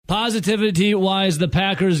Positivity-wise, the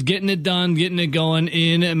Packers getting it done, getting it going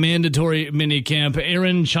in mandatory minicamp.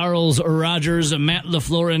 Aaron Charles Rodgers, Matt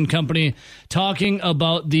LaFleur and company talking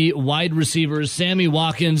about the wide receivers. Sammy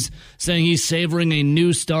Watkins saying he's savoring a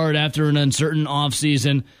new start after an uncertain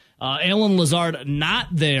offseason. Allen Lazard not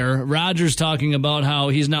there. Rodgers talking about how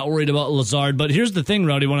he's not worried about Lazard. But here's the thing,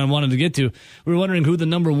 Rowdy, what I wanted to get to. We were wondering who the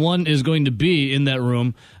number one is going to be in that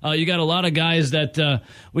room. You got a lot of guys that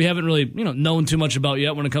we haven't really known too much about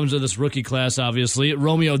yet when it comes to this rookie class, obviously.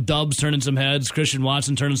 Romeo Doubs turning some heads. Christian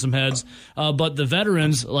Watson turning some heads. But the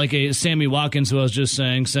veterans, like a Sammy Watkins, who I was just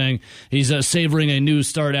saying he's savoring a new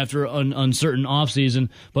start after an uncertain offseason.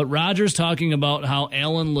 But Rodgers talking about how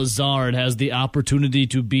Allen Lazard has the opportunity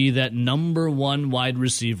to be that number one wide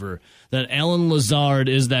receiver, that Allen Lazard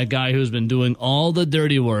is that guy who's been doing all the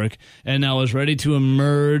dirty work and now is ready to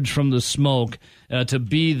emerge from the smoke to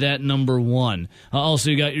be that number one.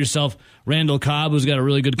 Also, you got yourself Randall Cobb, who's got a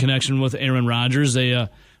really good connection with Aaron Rodgers.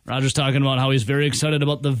 Rodgers talking about how he's very excited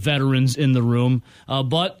about the veterans in the room,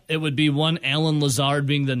 but it would be one Allen Lazard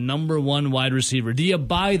being the number one wide receiver. Do you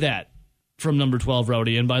buy that from number 12,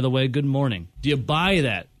 Rowdy? And by the way, good morning. Do you buy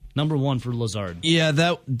that? Number one for Lazard.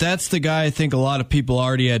 Yeah, that's the guy I think a lot of people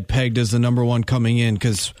already had pegged as the number one coming in,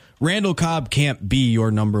 because Randall Cobb can't be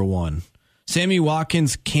your number one. Sammy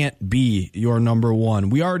Watkins can't be your number one.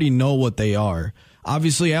 We already know what they are.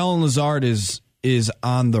 Obviously, Allen Lazard is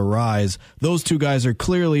on the rise. Those two guys are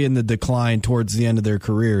clearly in the decline towards the end of their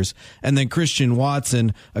careers. And then Christian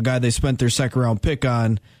Watson, a guy they spent their second round pick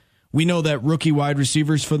on. We know that rookie wide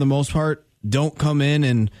receivers, for the most part, don't come in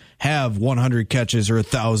and have 100 catches or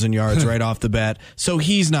 1,000 yards right off the bat, so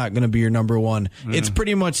he's not going to be your number one. It's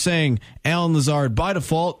pretty much saying, Allen Lazard, by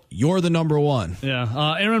default, you're the number one.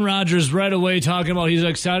 Yeah, Aaron Rodgers right away talking about he's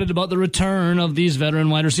excited about the return of these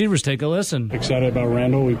veteran wide receivers. Take a listen. Excited about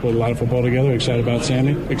Randall. We put a lot of football together. Excited about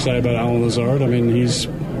Sammy. Excited about Allen Lazard. I mean, he's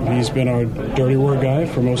been our dirty work guy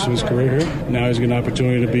for most of his career here. Now he's getting an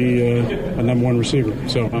opportunity to be a number one receiver.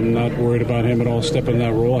 So I'm not worried about him at all stepping in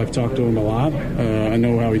that role. I've talked to him a lot. I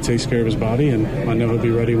know how he takes care of his body, and I know he'll be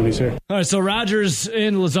ready when he's here. All right, so Rodgers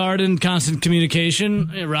and Lazard in constant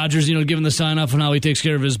communication. Rodgers, giving the sign off on how he takes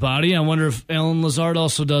care of his body. I wonder if Allen Lazard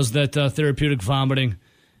also does that therapeutic vomiting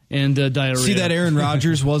and diarrhea. See that Aaron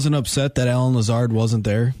Rodgers wasn't upset that Allen Lazard wasn't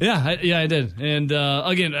there? Yeah, I did. And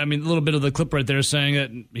again, I mean, a little bit of the clip right there saying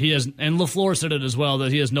that he has, and LaFleur said it as well,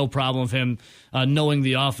 that he has no problem with him knowing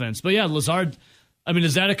the offense. But yeah, Lazard, I mean,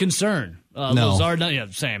 is that a concern? No.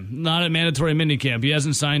 Lazard, same. Not a mandatory minicamp. He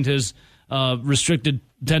hasn't signed his restricted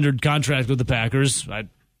tendered contract with the Packers.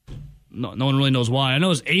 No one really knows why. I know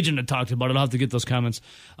his agent had talked about it. I'll have to get those comments.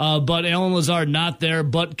 But Allen Lazard not there,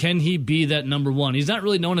 but can he be that number one? He's not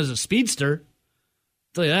really known as a speedster.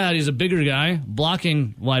 I'll tell you that. He's a bigger guy,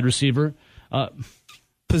 blocking wide receiver.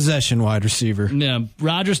 Possession wide receiver. Yeah,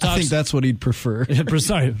 Rodgers talks. I think that's what he'd prefer.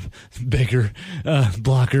 Sorry, bigger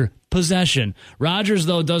blocker. Possession. Rodgers,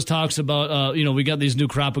 though, does talks about, we got these new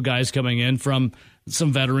crop of guys coming in, from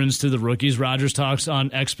some veterans to the rookies. Rodgers talks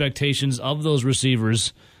on expectations of those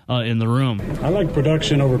receivers in the room. I like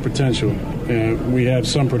production over potential. We have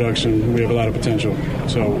some production. We have a lot of potential.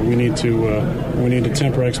 So we need to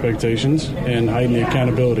temper expectations and heighten the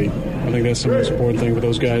accountability. I think that's the most important thing for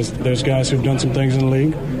those guys. There's guys who've done some things in the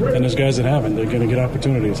league, and there's guys that haven't. They're going to get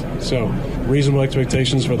opportunities. So reasonable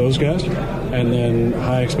expectations for those guys, and then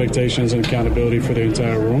high expectations and accountability for the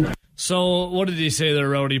entire room. So what did he say there,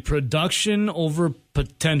 Rowdy? Production over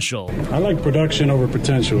potential. I like production over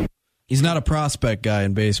potential. He's not a prospect guy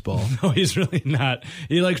in baseball. No, he's really not.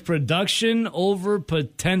 He likes production over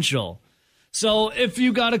potential. So if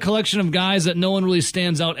you got a collection of guys that no one really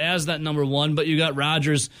stands out as that number one, but you got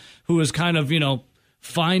Rodgers, who is kind of,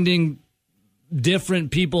 finding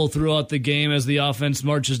different people throughout the game as the offense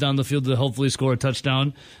marches down the field to hopefully score a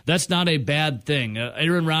touchdown, that's not a bad thing.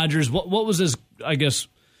 Aaron Rodgers, what was his, I guess,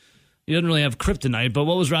 he didn't really have kryptonite, but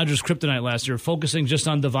what was Rodgers' kryptonite last year? Focusing just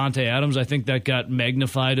on Davante Adams. I think that got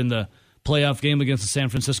magnified in the playoff game against the San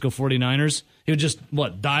Francisco 49ers. He would just,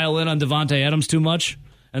 dial in on Davante Adams too much,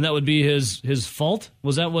 and that would be his fault?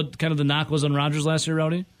 Was that what kind of the knock was on Rodgers last year,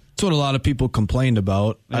 Rowdy? That's what a lot of people complained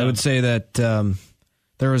about. Yeah. I would say that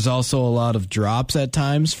there was also a lot of drops at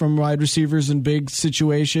times from wide receivers in big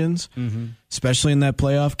situations, especially in that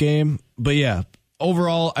playoff game. But yeah,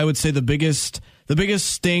 overall, I would say the biggest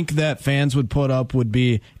stink that fans would put up would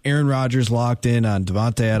be Aaron Rodgers locked in on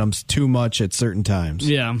Davante Adams too much at certain times.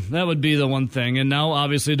 Yeah, that would be the one thing. And now,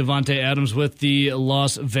 obviously, Davante Adams with the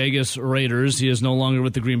Las Vegas Raiders. He is no longer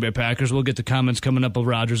with the Green Bay Packers. We'll get the comments coming up of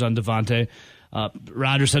Rodgers on Davante.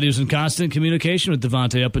 Rodgers said he was in constant communication with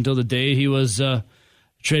Davante up until the day he was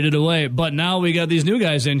traded away. But now we got these new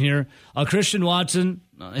guys in here. Christian Watson,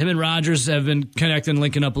 him and Rodgers have been connecting,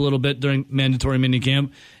 linking up a little bit during mandatory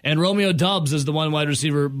minicamp. And Romeo Doubs is the one wide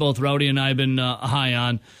receiver both Rowdy and I have been high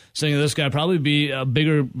on, saying that this guy probably be a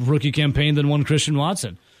bigger rookie campaign than one Christian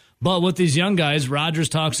Watson. But with these young guys, Rodgers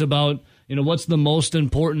talks about, what's the most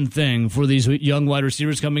important thing for these young wide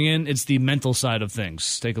receivers coming in? It's the mental side of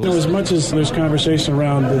things. Take a look. As much as there's conversation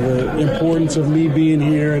around the importance of me being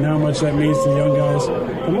here and how much that means to the young guys,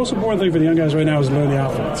 the most important thing for the young guys right now is learn the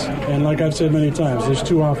offense. And like I've said many times, there's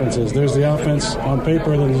two offenses. There's the offense on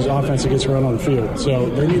paper, then there's the offense that gets run on the field. So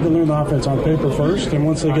they need to learn the offense on paper first, and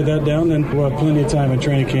once they get that down, then we'll have plenty of time in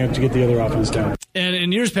training camp to get the other offense down. And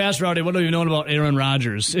in years past, Rowdy, what have you known about Aaron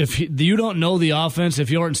Rodgers? If you don't know the offense, if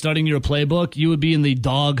you aren't studying your playbook, you would be in the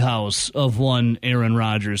doghouse of one Aaron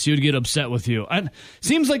Rodgers. He would get upset with you.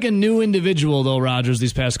 Seems like a new individual, though, Rodgers,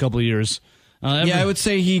 these past couple of years. I would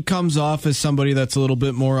say he comes off as somebody that's a little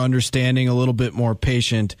bit more understanding, a little bit more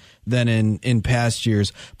patient than in past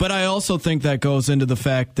years. But I also think that goes into the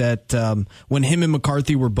fact that when him and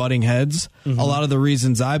McCarthy were butting heads, a lot of the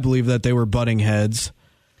reasons I believe that they were butting heads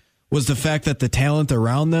was the fact that the talent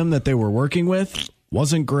around them that they were working with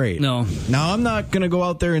wasn't great. No. Now, I'm not going to go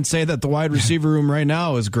out there and say that the wide receiver room right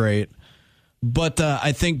now is great, but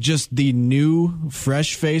I think just the new,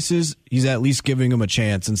 fresh faces, he's at least giving them a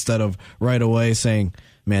chance instead of right away saying,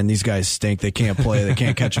 man, these guys stink. They can't play. They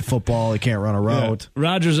can't catch a football. They can't run a route. Yeah.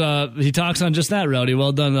 Rodgers, he talks on just that, Rowdy.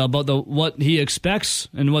 Well done about what he expects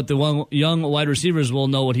and what the young wide receivers will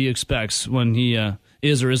know what he expects when he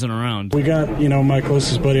is or isn't around. We got, my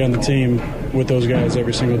closest buddy on the team with those guys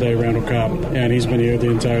every single day, Randall Cobb, and he's been here the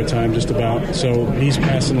entire time just about. So he's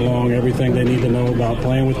passing along everything they need to know about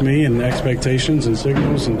playing with me and expectations and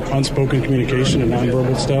signals and unspoken communication and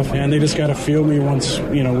nonverbal stuff. And they just got to feel me once,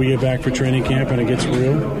 we get back for training camp and it gets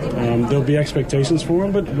real. There'll be expectations for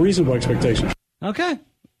him, but reasonable expectations. Okay.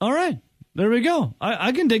 All right. There we go.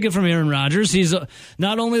 I can take it from Aaron Rodgers. He's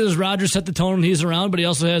not only does Rodgers set the tone when he's around, but he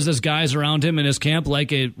also has his guys around him in his camp,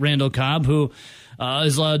 like a Randall Cobb, who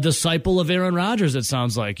is a disciple of Aaron Rodgers, it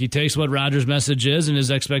sounds like. He takes what Rodgers' message is and his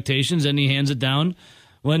expectations, and he hands it down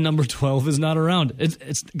when number 12 is not around.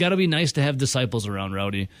 It's got to be nice to have disciples around,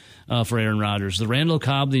 Rowdy, for Aaron Rodgers. The Randall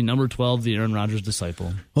Cobb, the number 12, the Aaron Rodgers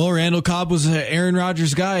disciple. Well, Randall Cobb was an Aaron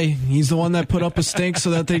Rodgers guy. He's the one that put up a stink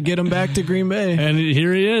so that they'd get him back to Green Bay. And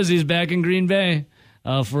here he is. He's back in Green Bay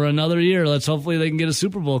for another year. Hopefully they can get a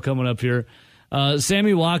Super Bowl coming up here.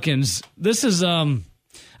 Sammy Watkins, this is,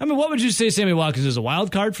 what would you say Sammy Watkins is, a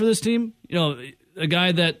wild card for this team? A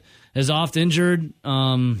guy that is oft injured,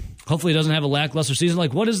 hopefully doesn't have a lackluster season.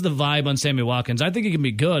 Like, what is the vibe on Sammy Watkins? I think he can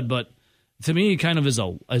be good, but to me, he kind of is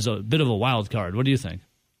a bit of a wild card. What do you think?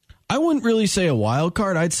 I wouldn't really say a wild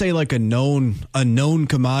card. I'd say like a known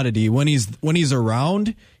commodity. When he's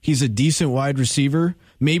around, he's a decent wide receiver.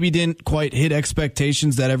 Maybe didn't quite hit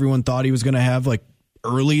expectations that everyone thought he was going to have like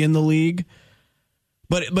early in the league.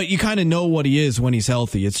 But you kind of know what he is when he's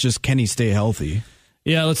healthy. It's just, can he stay healthy?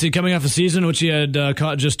 Yeah, let's see. Coming off a season which he had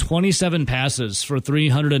caught just 27 passes for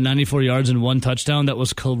 394 yards and 1 touchdown, that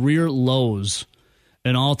was career lows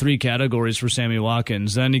in all 3 categories for Sammy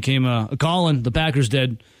Watkins. Then he came a calling, the Packers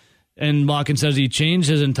did, and Watkins says he changed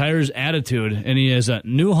his entire attitude, and he has a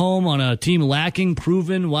new home on a team lacking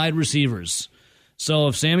proven wide receivers. So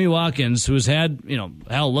if Sammy Watkins, who has had,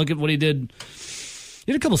 look at what he did.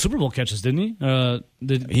 He had a couple Super Bowl catches, didn't he?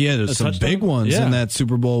 He had some touchdown? Big ones in that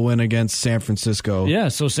Super Bowl win against San Francisco. Yeah,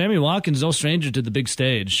 so Sammy Watkins, no stranger to the big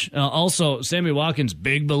stage. Also, Sammy Watkins,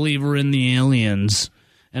 big believer in the aliens.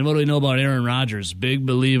 And what do we know about Aaron Rodgers? Big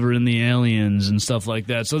believer in the aliens and stuff like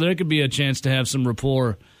that. So there could be a chance to have some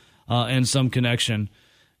rapport and some connection.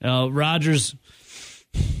 Rodgers,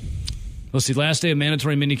 let's see, last day of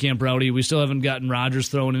mandatory minicamp, Rowdy. We still haven't gotten Rodgers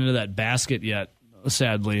thrown into that basket yet,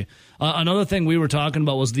 sadly. Another thing we were talking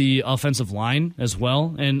about was the offensive line as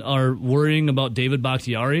well, and are worrying about David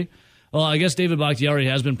Bakhtiari. Well, I guess David Bakhtiari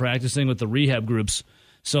has been practicing with the rehab groups,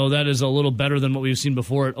 so that is a little better than what we've seen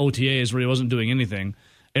before at OTAs where he wasn't doing anything.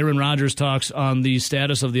 Aaron Rodgers talks on the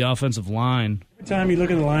status of the offensive line. Every time you look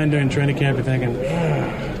at the line during training camp, you're thinking,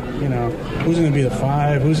 who's going to be the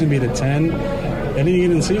 5, who's going to be the 10? And then you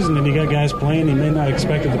get in the season and you got guys playing you may not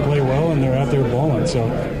expect it to play well, and they're out there balling. So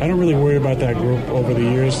I don't really worry about that group over the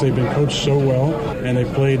years. They've been coached so well, and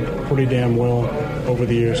they've played pretty damn well over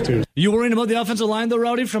the years, too. You worrying about the offensive line, though,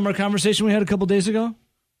 Rowdy, from our conversation we had a couple days ago?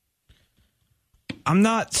 I'm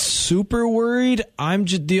not super worried.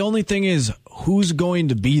 The only thing is, who's going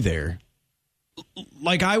to be there?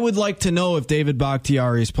 Like, I would like to know if David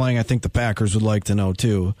Bakhtiari is playing. I think the Packers would like to know,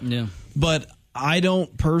 too. Yeah. But I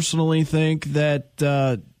don't personally think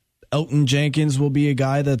that Elgton Jenkins will be a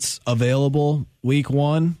guy that's available week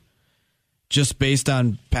 1. Just based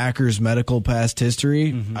on Packers' medical past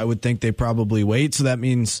history, I would think they probably wait. So that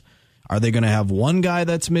means, are they going to have one guy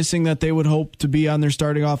that's missing that they would hope to be on their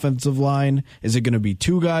starting offensive line? Is it going to be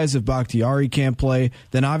 2 guys if Bakhtiari can't play?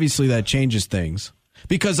 Then obviously that changes things.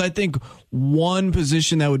 Because I think one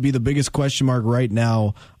position that would be the biggest question mark right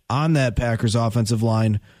now on that Packers offensive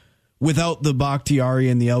line without the Bakhtiari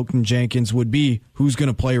and the Elgton Jenkins would be who's going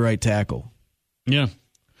to play right tackle. Yeah.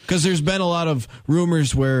 Because there's been a lot of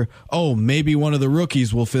rumors where, maybe one of the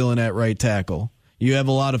rookies will fill in at right tackle. You have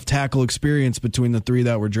a lot of tackle experience between the 3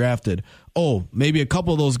 that were drafted. Maybe a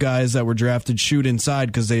couple of those guys that were drafted shoot inside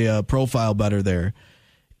because they profile better there.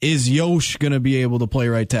 Is Yosh going to be able to play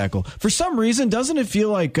right tackle? For some reason, doesn't it feel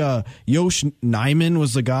like Yosh Nijman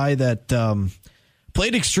was the guy that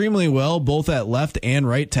played extremely well both at left and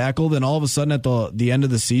right tackle? Then all of a sudden at the end of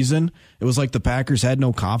the season, it was like the Packers had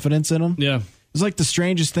no confidence in him. Yeah. It was like the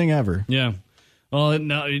strangest thing ever. Yeah. Well,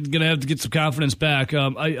 now you're going to have to get some confidence back.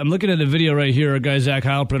 I'm looking at a video right here. A guy, Zach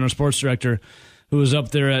Heilprin, our sports director, who was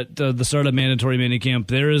up there at the start of mandatory minicamp.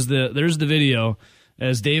 There's the video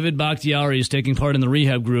as David Bakhtiari is taking part in the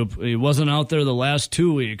rehab group. He wasn't out there the last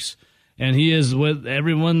 2 weeks, and he is with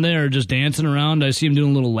everyone there just dancing around. I see him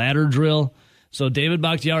doing a little ladder drill. So David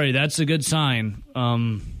Bakhtiari, that's a good sign.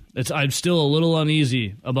 I'm still a little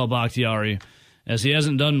uneasy about Bakhtiari, as he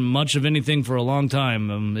hasn't done much of anything for a long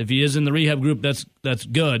time. If he is in the rehab group, that's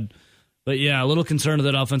good. But, yeah, a little concerned of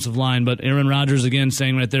that offensive line. But Aaron Rodgers, again,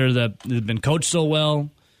 saying right there that they've been coached so well,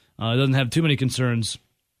 doesn't have too many concerns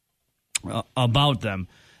about them.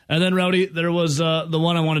 And then, Rowdy, there was the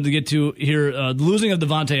one I wanted to get to here, the losing of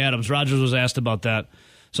Davante Adams. Rodgers was asked about that.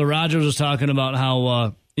 So Rodgers was talking about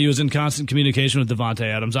how he was in constant communication with Davante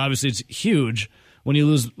Adams. Obviously, it's huge when you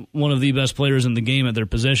lose one of the best players in the game at their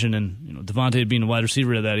position, and Davante being a wide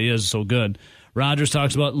receiver that he is so good. Rodgers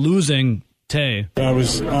talks about losing Tay. I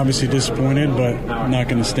was obviously disappointed, but not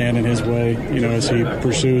going to stand in his way, as he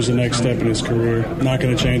pursues the next step in his career. Not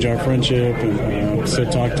going to change our friendship,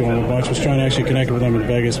 and talked to him a bunch. Was trying to actually connect with him in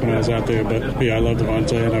Vegas when I was out there, but yeah, I love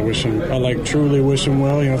Davante, and I truly wish him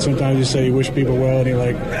well. Sometimes you say you wish people well, and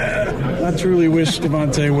you're I truly wish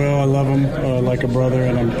Davante well. I love him like a brother,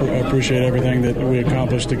 and I appreciate everything that we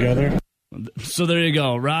accomplished together. So there you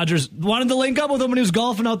go. Rodgers wanted to link up with him when he was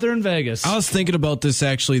golfing out there in Vegas. I was thinking about this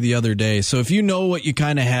actually the other day. So if you know what you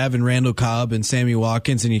kind of have in Randall Cobb and Sammy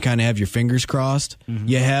Watkins, and you kind of have your fingers crossed,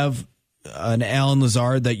 you have an Allen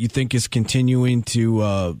Lazard that you think is continuing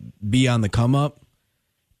to be on the come up.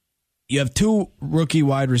 You have 2 rookie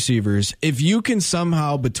wide receivers. If you can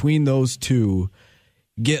somehow between those 2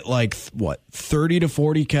 get 30 to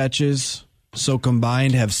 40 catches, so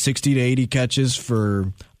combined have 60 to 80 catches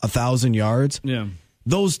for 1,000 yards. Yeah,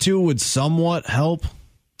 those 2 would somewhat help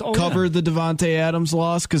cover the Davante Adams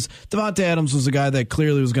loss, because Davante Adams was a guy that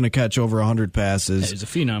clearly was going to catch over 100 passes. Yeah, he's a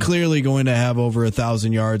phenom. Clearly going to have over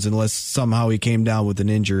 1,000 yards unless somehow he came down with an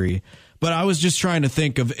injury. But I was just trying to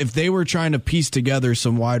think of if they were trying to piece together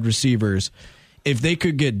some wide receivers, if they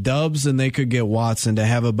could get Dubs and they could get Watson to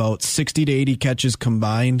have about 60 to 80 catches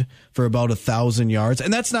combined for about 1,000 yards.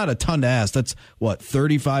 And that's not a ton to ask. That's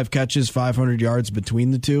 35 catches, 500 yards between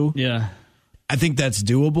the 2. Yeah. I think that's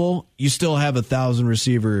doable. You still have 1,000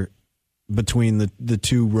 receiver between the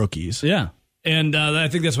 2 rookies. Yeah. And I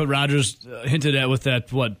think that's what Rodgers hinted at with that,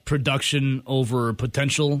 production over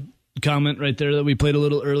potential comment right there that we played a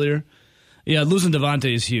little earlier. Yeah, losing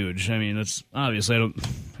Davante is huge. I mean, it's obviously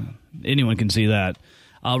anyone can see that.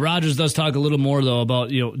 Rodgers does talk a little more, though, about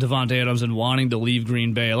Davante Adams and wanting to leave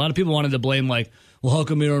Green Bay. A lot of people wanted to blame, how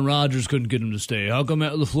come Aaron Rodgers couldn't get him to stay? How come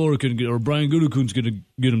Matt LaFleur couldn't get, or Brian Gutekunst couldn't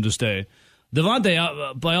get him to stay?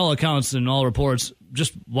 Davante, by all accounts and all reports,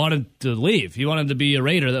 just wanted to leave. He wanted to be a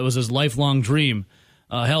Raider. That was his lifelong dream.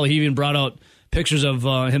 Hell, he even brought out pictures of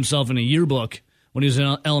himself in a yearbook when he was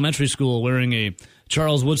in elementary school wearing a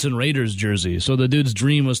Charles Woodson Raiders jersey. So the dude's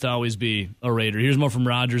dream was to always be a Raider. Here's more from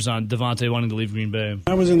Rodgers on Davante wanting to leave Green Bay.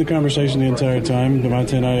 I was in the conversation the entire time.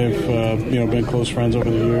 Davante and I have been close friends over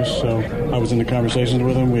the years, so I was in the conversations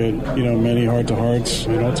with him. We had many heart-to-hearts,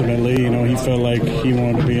 and ultimately he felt like he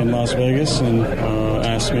wanted to be in Las Vegas and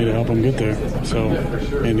asked me to help him get there. So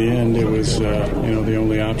in the end, it was the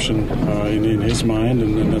only option in his mind,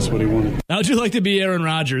 and that's what he wanted. How would you like to be Aaron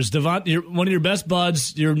Rodgers? Davante, one of your best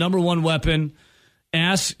buds, your number one weapon,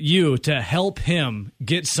 asks you to help him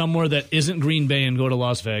get somewhere that isn't Green Bay and go to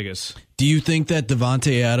Las Vegas. Do you think that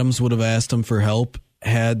Davante Adams would have asked him for help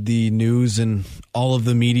had the news and all of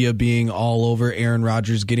the media being all over Aaron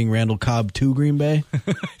Rodgers getting Randall Cobb to Green Bay?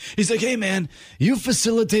 He's like, hey, man, you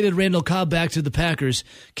facilitated Randall Cobb back to the Packers.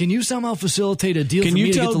 Can you somehow facilitate a deal for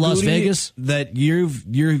me to get to Las Vegas? That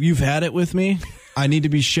you've had it with me? I need to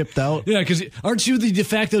be shipped out? Yeah, because aren't you the de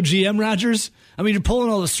facto GM, Rodgers? I mean, you're pulling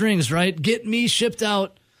all the strings, right? Get me shipped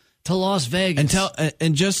out to Las Vegas.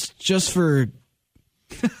 And just for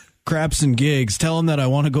craps and gigs, tell him that I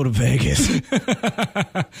want to go to Vegas.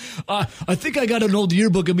 I think I got an old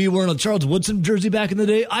yearbook of me wearing a Charles Woodson jersey back in the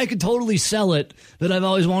day. I could totally sell it that I've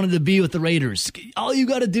always wanted to be with the Raiders. All you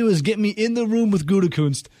got to do is get me in the room with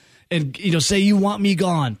Gutekunst and say you want me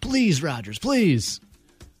gone. Please, Rodgers, please.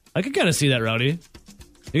 I could kind of see that, Rowdy.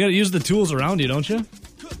 You got to use the tools around you, don't you?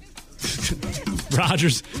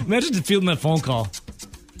 Rodgers, imagine fielding that phone call.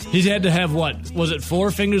 He had to have, what, was it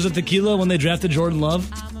 4 fingers of tequila when they drafted Jordan Love?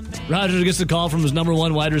 Rodgers gets a call from his number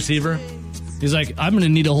 1 wide receiver. He's like, I'm going to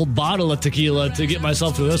need a whole bottle of tequila to get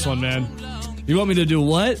myself through this one, man. You want me to do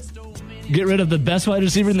what? Get rid of the best wide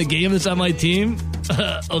receiver in the game that's on my team?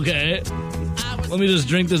 Okay. Let me just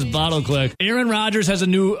drink this bottle quick. Aaron Rodgers has a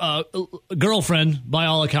new girlfriend, by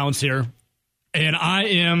all accounts here. And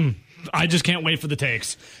I just can't wait for the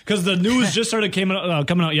takes. Because the news just started coming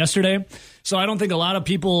out yesterday. So I don't think a lot of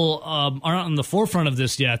people are on the forefront of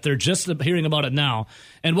this yet. They're just hearing about it now.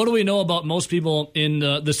 And what do we know about most people in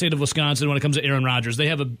the state of Wisconsin when it comes to Aaron Rodgers? They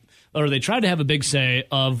try to have a big say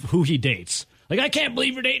of who he dates. Like, I can't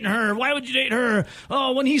believe you're dating her. Why would you date her?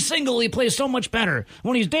 Oh, when he's single, he plays so much better.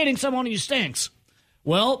 When he's dating someone, he stinks.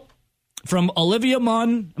 Well, from Olivia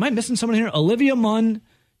Munn, am I missing someone here? Olivia Munn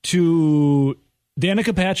to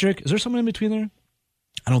Danica Patrick. Is there someone in between there?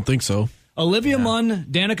 I don't think so. Olivia Munn,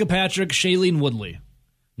 Danica Patrick, Shailene Woodley.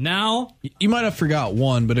 Now, you might have forgot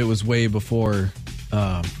one, but it was way before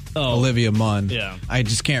Olivia Munn. Yeah. I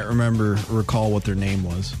just can't recall what their name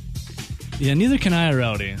was. Yeah, neither can I,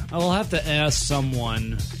 Rowdy. I will have to ask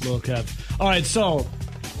someone. Look up. All right, so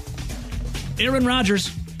Aaron Rodgers,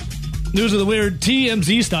 news of the weird,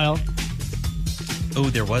 TMZ style. Oh,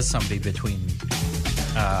 there was somebody between.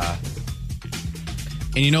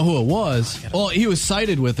 And you know who it was? Well, he was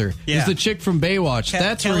cited with her. Yeah. It was the chick from Baywatch.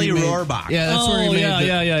 That's Kelly where he Rohrbach. Yeah, that's where he made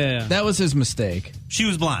Yeah. That was his mistake. She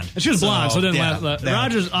was blonde. She was blonde, so then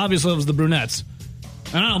Rodgers obviously was the brunettes.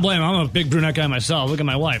 And I don't blame him. I'm a big brunette guy myself. Look at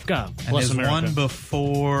my wife. God And bless his America. one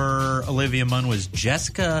before Olivia Munn was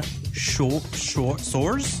Jessica Soar?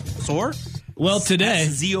 Well, today.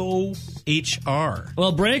 SZOHR.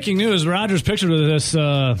 Well, breaking news. Rodgers pictured with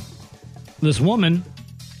this woman.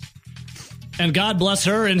 And God bless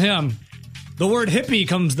her and him. The word hippie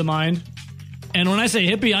comes to mind. And when I say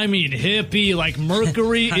hippie, I mean hippie. Like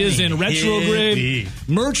Mercury is in retrograde.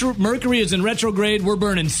 Mercury is in retrograde. We're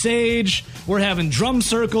burning sage. We're having drum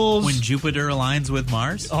circles. When Jupiter aligns with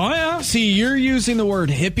Mars? Oh, yeah. See, you're using the word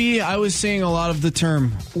hippie. I was seeing a lot of the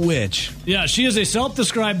term witch. Yeah, she is a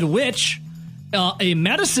self-described witch, a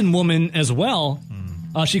medicine woman as well.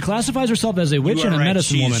 She classifies herself as a witch and a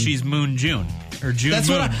medicine woman. She's Moon June. Or June That's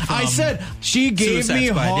Moon what I said. She gave Suicide me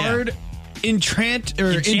Squad, hard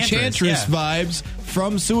Enchantress vibes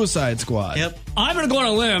from Suicide Squad. Yep. I'm going to go on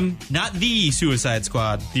a limb. Not the Suicide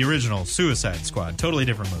Squad, the original Suicide Squad. Totally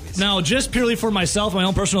different movies. Now, just purely for myself, my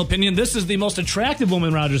own personal opinion, this is the most attractive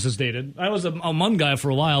woman Rodgers has dated. I was a Munn guy for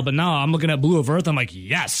a while, but now I'm looking at Blue of Earth. I'm like,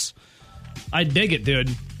 yes. I dig it, dude.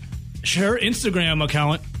 Her Instagram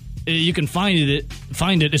account, you can find it.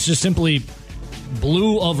 It's just simply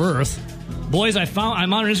Blue of Earth. Boys,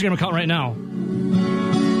 I'm on her Instagram account right now.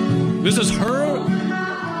 This is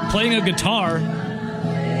her playing a guitar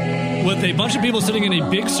with a bunch of people sitting in a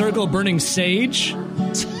big circle burning sage,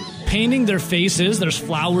 painting their faces. There's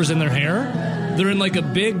flowers in their hair. They're in like a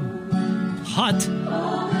big hut.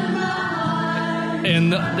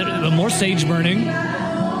 And the more sage burning.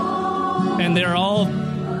 And they're all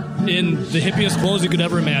in the hippiest clothes you could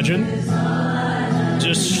ever imagine.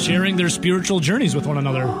 Just sharing their spiritual journeys with one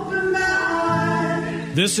another.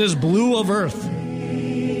 This is Blue of Earth.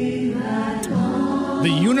 The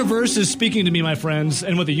universe is speaking to me, my friends,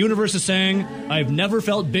 and what the universe is saying, I've never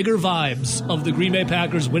felt bigger vibes of the Green Bay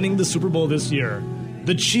Packers winning the Super Bowl this year.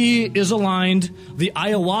 The chi is aligned, the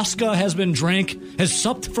ayahuasca has been drank, has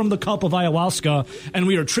supped from the cup of ayahuasca, and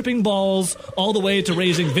we are tripping balls all the way to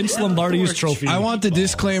raising Vince Lombardi's trophy. I want the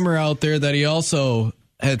disclaimer out there that he also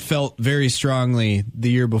had felt very strongly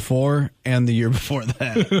the year before and the year before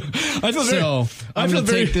that. I'm going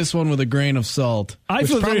to take this one with a grain of salt,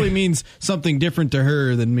 which probably means something different to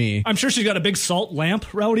her than me. I'm sure she's got a big salt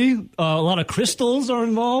lamp, Rowdy. A lot of crystals are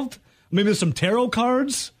involved. Maybe there's some tarot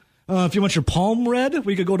cards. If you want your palm read,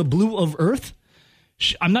 we could go to Blue of Earth.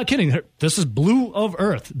 I'm not kidding. This is Blue of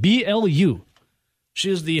Earth, BLU. She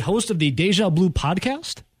is the host of the Deja Blue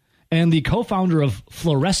podcast and the co-founder of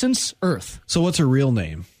Fluorescence Earth. So what's her real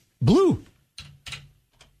name? Blue.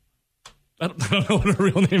 I don't know what her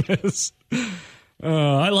real name is.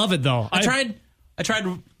 I love it, though. I tried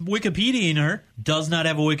Wikipediaing her. Does not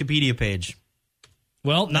have a Wikipedia page.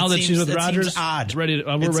 Well, now that she's with Rogers, seems odd. we're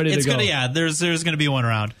ready to go. Yeah, there's going to be one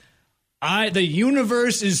around. The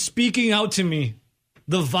universe is speaking out to me.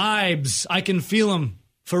 The vibes, I can feel them.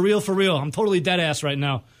 For real. I'm totally dead ass right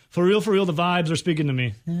now. For real, the vibes are speaking to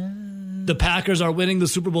me. The Packers are winning the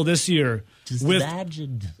Super Bowl this year with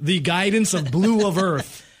the guidance of Blue of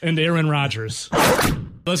Earth and Aaron Rodgers.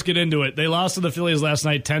 Let's get into it. They lost to the Phillies last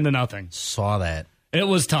night 10-0. Saw that. It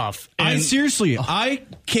was tough. I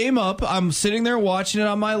came up. I'm sitting there watching it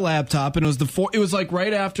on my laptop, and it was like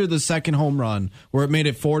right after the second home run where it made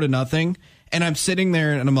it 4-0. And I'm sitting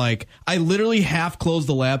there, and I'm like, I literally half closed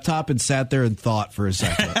the laptop and sat there and thought for a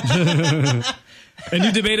second. And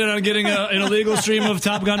you debated on getting an illegal stream of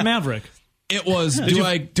Top Gun Maverick. It was do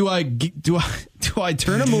I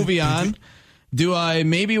turn a movie on? Do I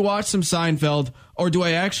maybe watch some Seinfeld, or do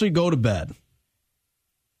I actually go to bed?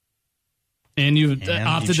 And you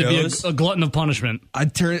opted to be a glutton of punishment. I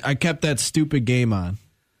kept that stupid game on.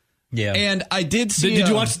 Yeah, and I did see. Did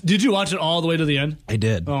you watch it all the way to the end? I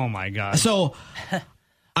did. Oh my god! So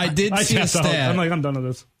I did see a stat. I'm like, I'm done with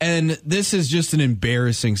this. And this is just an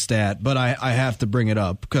embarrassing stat, but I have to bring it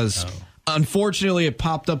up because unfortunately it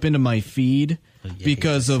popped up into my feed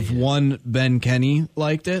because of one Ben Kenny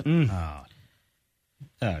liked it. Oh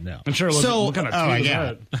no! I'm sure it was. So, what kind of tweet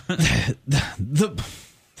was that?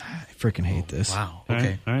 I freaking hate this. Wow.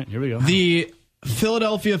 Okay. All right, here we go. The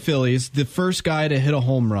Philadelphia Phillies, the first guy to hit a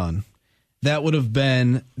home run, that would have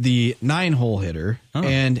been the 9-hole hitter,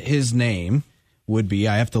 and his name would be,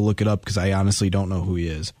 I have to look it up because I honestly don't know who he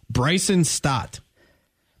is, Bryson Stott.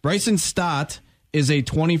 Bryson Stott is a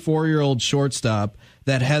 24-year-old shortstop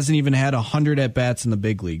that hasn't even had 100 at-bats in the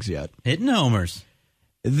big leagues yet. Hitting homers.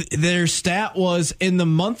 Their stat was, in the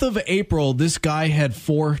month of April, this guy had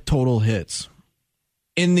 4 total hits.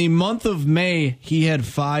 In the month of May, he had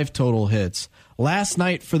 5 total hits. Last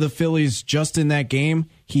night for the Phillies, just in that game,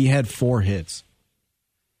 he had 4 hits.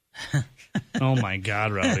 Oh my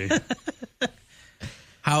God, Rowdy! The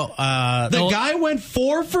guy went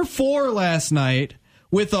 4 for 4 last night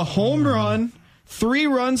with a home run, 3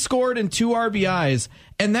 runs scored, and 2 RBIs.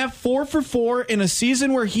 And that 4 for 4 in a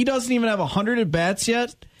season where he doesn't even have 100 at bats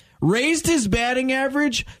yet raised his batting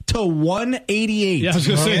average to 188. Yeah, I was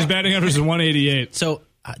going to say his batting average is 188. So,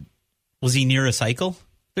 was he near a cycle?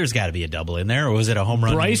 There's got to be a double in there, or was it a home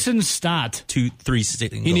run? Bryson Stott. 2, 3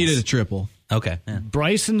 singles. He needed a triple. Okay. Yeah.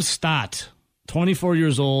 Bryson Stott, 24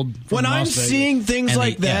 years old. When I'm seeing things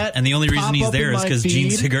like that, and the only reason he's there is because Gene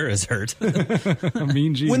feed, Segura is hurt.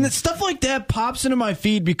 Mean Gene. When stuff like that pops into my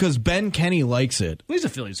feed because Ben Kenny likes it, he's a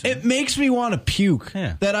Phillies fan. It makes me want to puke.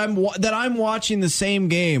 Yeah. That I'm watching the same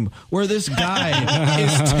game where this guy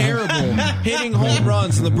is terrible, hitting home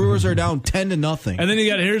runs, and the Brewers are down 10-0. And then you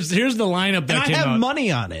got here's the lineup that came out. I have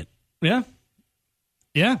money on it.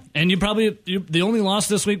 Yeah, and the only loss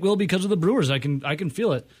this week will because of the Brewers. I can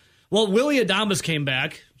feel it. Well, Willie Adames came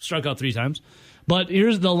back, struck out 3 times. But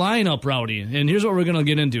here's the lineup, Rowdy, and here's what we're going to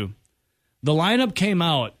get into. The lineup came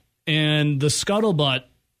out, and the scuttlebutt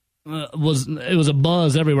was a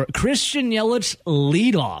buzz everywhere. Christian Yelich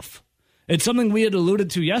leadoff. It's something we had alluded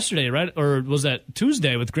to yesterday, right? Or was that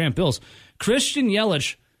Tuesday with Grant Bills? Christian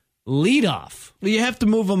Yelich leadoff. You have to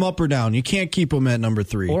move him up or down. You can't keep him at number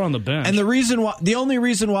 3 or on the bench. And the only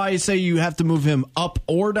reason why I say you have to move him up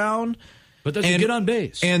or down. But does he get on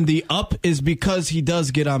base? And the up is because he does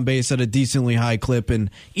get on base at a decently high clip. And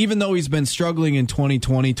even though he's been struggling in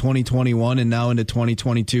 2020, 2021, and now into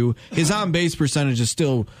 2022, his on-base percentage is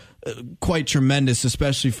still quite tremendous,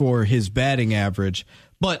 especially for his batting average.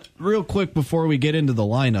 But real quick before we get into the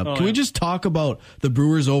lineup, can we just talk about the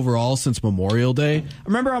Brewers overall since Memorial Day? I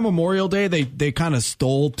remember on Memorial Day they kind of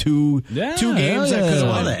stole two games that could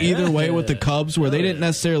have went either way with the Cubs, where they didn't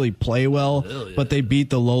necessarily play well, but they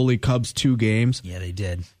beat the lowly Cubs 2 games. Yeah, they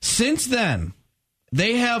did. Since then,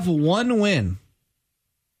 they have 1 win.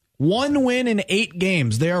 1 win in 8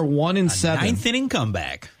 games. They are 1-7. 9th inning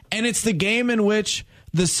comeback. And it's the game in which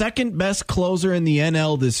the second best closer in the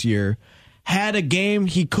NL this year had a game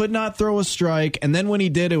he could not throw a strike, and then when he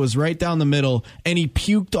did, it was right down the middle, and he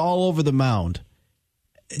puked all over the mound.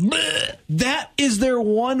 That is their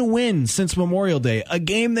 1 win since Memorial Day, a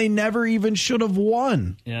game they never even should have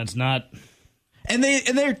won. Yeah, it's not. And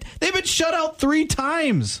they've been shut out 3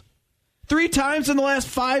 times. 3 times in the last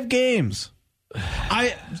 5 games.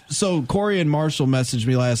 So Corey and Marshall messaged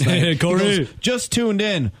me last night. Hey, Corey. He goes, just tuned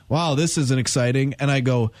in. Wow, this isn't exciting. And I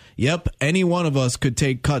go, yep, any one of us could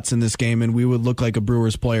take cuts in this game and we would look like a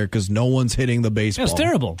Brewers player because no one's hitting the baseball. It's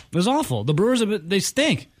terrible. It was awful. The Brewers, they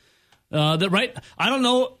stink. Right? I don't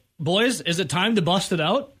know, boys, is it time to bust it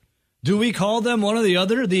out? Do we call them one or the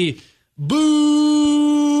other? The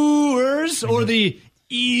Booers or the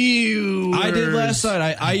Ewers? I did last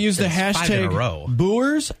night. I used the That's 5 in a row. hashtag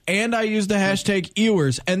Booers and I used the hashtag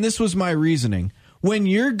Ewers. And this was my reasoning. When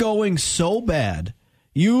you're going so bad,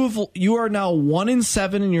 you are now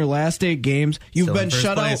 1-7 in your last 8 games. You've Still in been first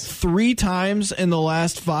shut out place. 3 times in the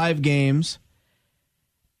last 5 games.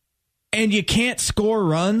 And you can't score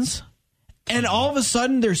runs. And all of a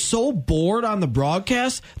sudden, they're so bored on the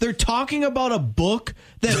broadcast. They're talking about a book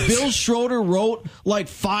that Bill Schroeder wrote like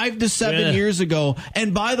 5 to 7 years ago.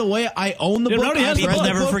 And by the way, I own the book. Rowdy has I've the read book.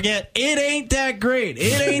 Never book. forget. It ain't that great.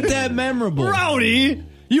 It ain't that memorable. Rowdy,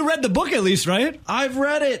 you read the book at least, right? I've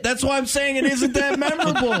read it. That's why I'm saying it isn't that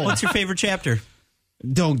memorable. What's your favorite chapter?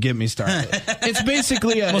 Don't get me started. It's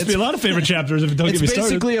basically Must be a lot of favorite chapters if it don't it's get me started.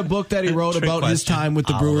 basically a book that he wrote Trick about his question. time with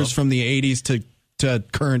the All Brewers of from the 80s to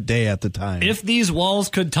current day at the time. If These Walls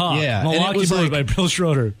Could Talk. Yeah, and it Milwaukee was Brewers like- by Bill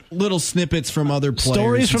Schroeder. Little snippets from other players.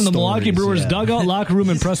 Stories from the and Milwaukee stories, Brewers yeah. dugout, locker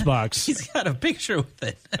room, and press box. He's got a picture with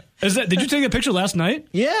it. Did you take a picture last night?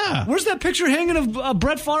 Yeah. Where's that picture hanging of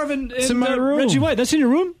Brett Favre and in my room. Reggie White? That's in your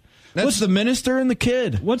room? That's the minister and the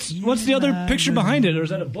kid. What's the other picture behind it, or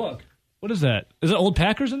is that a book? What is that? Is it old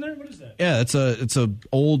Packers in there? What is that? Yeah, it's a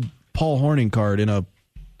old Paul Horning card in a.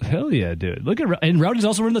 Hell yeah, dude! Look at and Rowdy's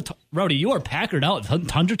also wearing the Rowdy. You are packered out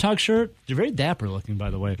Tundra Talk shirt. You're very dapper looking, by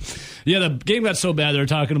the way. Yeah, the game got so bad they were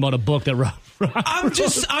talking about a book that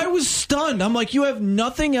I was stunned. I'm like, you have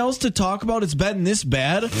nothing else to talk about. It's been this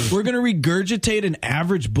bad. We're gonna regurgitate an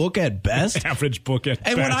average book at best. average book at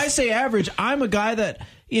And when I say average, I'm a guy that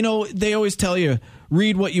they always tell you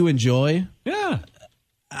read what you enjoy. yeah.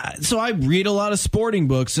 So I read a lot of sporting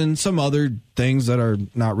books and some other things that are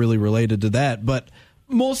not really related to that, but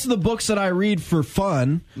most of the books that I read for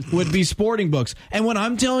fun would be sporting books. And when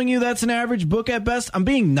I'm telling you that's an average book at best, I'm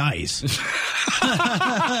being nice.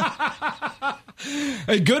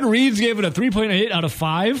 Goodreads gave it a 3.8 out of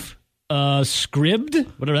 5. Scribd,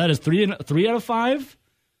 whatever that is, 3 out of 5.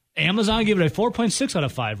 Amazon gave it a 4.6 out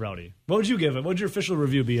of 5. Rowdy, what would you give it? What would your official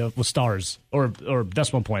review be with stars or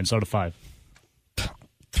decimal points out of 5?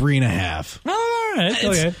 3.5. All right,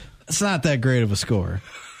 okay. It's not that great of a score.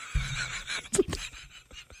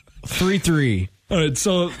 3-3. All right,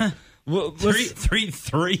 so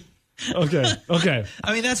Three. Okay.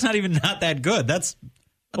 I mean, that's not even not that good. That's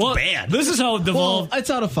bad. This is how it Well, devolved. it's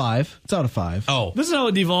out of 5. It's out of 5. Oh, This is how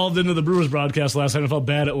it devolved into the Brewers broadcast last night of how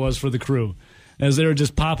bad it was for the crew, as they were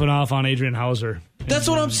just popping off on Adrian Hauser. That's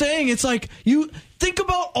what I'm saying. It's like, you think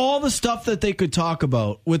about all the stuff that they could talk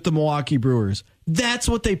about with the Milwaukee Brewers. That's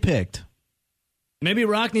what they picked. Maybe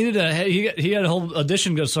Rock needed he had a whole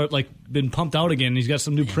edition go start been pumped out again. He's got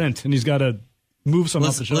some new print and he's got to move some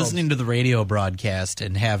off the shelves. listening to the radio broadcast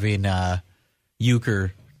and having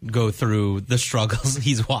Euchre go through the struggles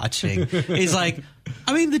he's watching. He's like,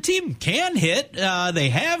 I mean, the team can hit. They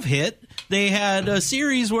have hit. They had a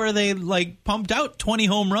series where they pumped out 20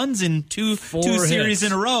 home runs in two series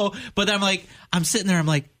in a row. But I'm sitting there. I'm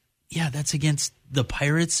like, yeah, that's against the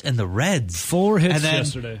Pirates and the Reds. 4 hits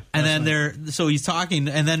yesterday. And then so he's talking,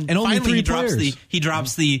 and then And only finally 3 he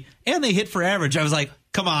drops the and they hit for average. I was like,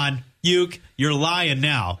 come on, Uke, you're lying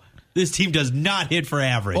now. This team does not hit for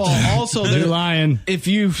average. Well, also, You're lying. if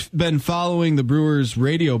you've been following the Brewers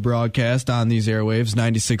radio broadcast on these airwaves,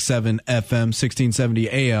 96.7 FM, 1670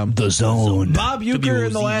 AM, The Zone. Bob Uecker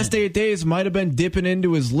in the last 8 days might have been dipping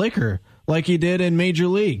into his liquor like he did in Major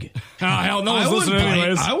League. Oh, hell, no I one's wouldn't listening blame,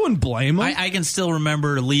 anyways. I wouldn't blame him. I can still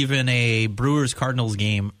remember leaving a Brewers-Cardinals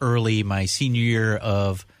game early my senior year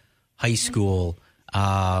of high school,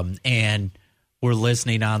 and we're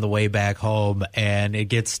listening on the way back home, and it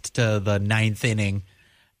gets to the 9th inning,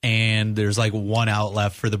 and there's 1 out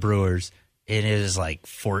left for the Brewers, and it is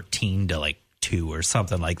 14 to 2 or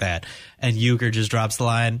something like that, and Euchre just drops the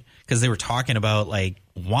line because they were talking about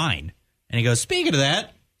wine, and he goes, speaking of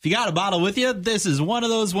that, if you got a bottle with you, this is one of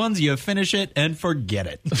those ones you finish it and forget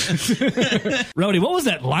it. Rowdy, what was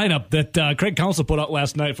that lineup that Craig Counsell put out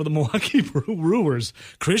last night for the Milwaukee Brewers?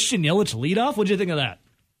 Christian Yelich leadoff? What did you think of that?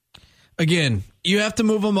 Again, you have to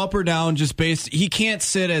move him up or down just based. He can't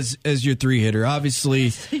sit as your 3-hitter. Obviously,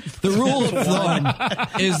 the rule of thumb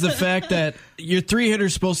is the fact that your 3-hitter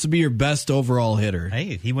is supposed to be your best overall hitter.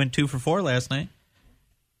 Hey, he went 2 for 4 last night.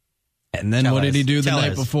 And then what did he do the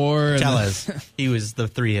night before? Tellez. He was the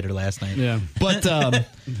 3-hitter last night. Yeah. But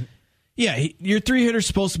Yeah, your 3-hitter's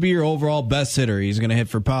supposed to be your overall best hitter. He's going to hit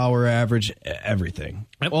for power, average, everything.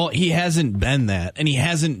 Yep. Well, he hasn't been that, and he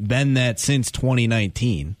hasn't been that since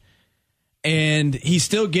 2019. And he's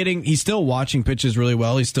still watching pitches really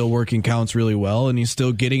well. He's still working counts really well, and he's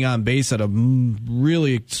still getting on base at a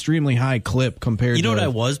really extremely high clip compared to... You know what I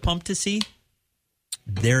was pumped to see?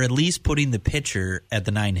 They're at least putting the pitcher at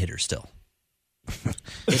the 9-hitter still.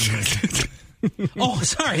 Oh,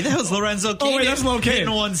 sorry, that was Lorenzo Cain. Oh, wait, that's Locaine. Hitting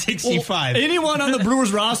 165. Well, anyone on the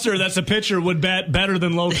Brewers roster that's a pitcher would bat better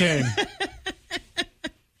than Locaine.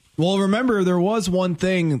 Well, remember, there was one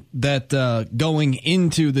thing that going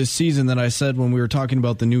into this season that I said when we were talking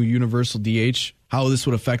about the new universal DH, how this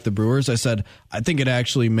would affect the Brewers. I said, I think it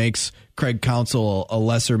actually makes Craig Counsell a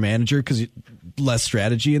lesser manager because less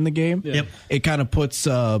strategy in the game. Yep. It kind of puts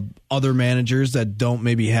other managers that don't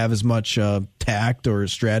maybe have as much tact or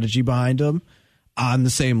strategy behind them on the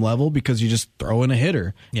same level because you just throw in a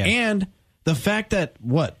hitter. Yeah. And the fact that,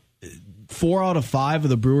 4 out of 5 of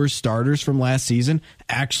the Brewers starters from last season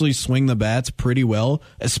actually swing the bats pretty well,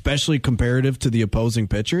 especially comparative to the opposing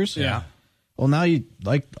pitchers. Yeah. Well, now you,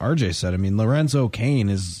 like RJ said, I mean, Lorenzo Cain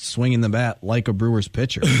is swinging the bat like a Brewers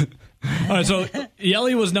pitcher. All right, so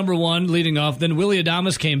Yelly was number 1 leading off. Then Willie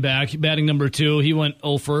Adames came back, batting number 2. He went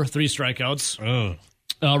 0 for 3 strikeouts.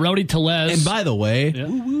 Rowdy Tellez. And by the way,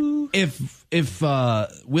 if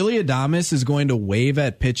Willie Adames is going to wave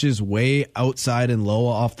at pitches way outside and low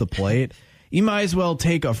off the plate, you might as well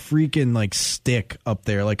take a freaking stick up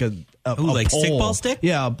there, like a like pole. stickball stick?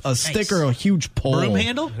 Yeah, a stick or a huge pole. Broom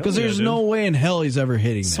handle? Because there's no way in hell he's ever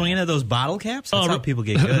hitting that. Swinging at those bottle caps? That's how people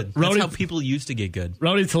get good. That's how people used to get good.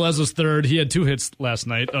 Rowdy Tellez was 3rd. He had 2 hits last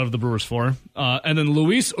night out of the Brewers 4. And then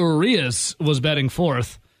Luis Urias was batting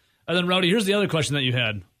 4th. And then, Rowdy, here's the other question that you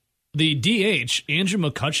had. The DH, Andrew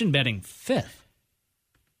McCutchen, batting 5th.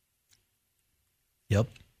 Yep.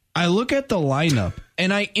 I look at the lineup,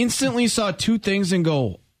 and I instantly saw 2 things and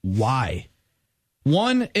go, why?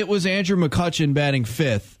 One, it was Andrew McCutchen batting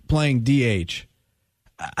 5th, playing DH.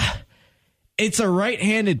 It's a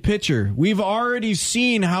right-handed pitcher. We've already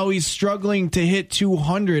seen how he's struggling to hit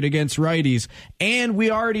 200 against righties, and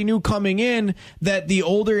we already knew coming in that the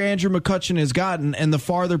older Andrew McCutchen has gotten and the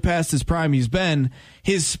farther past his prime he's been,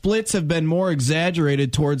 his splits have been more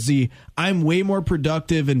exaggerated towards the I'm way more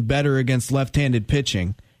productive and better against left-handed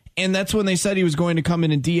pitching. And that's when they said he was going to come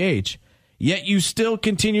in and DH. Yet you still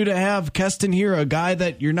continue to have Keston Hiura, a guy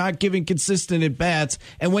that you're not giving consistent at bats,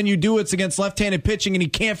 and when you do, it's against left-handed pitching, and he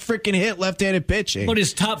can't freaking hit left-handed pitching. But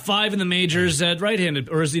he's top 5 in the majors at right-handed,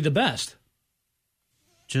 or is he the best?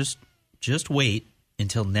 Just wait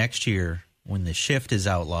until next year when the shift is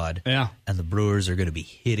outlawed. Yeah. And the Brewers are going to be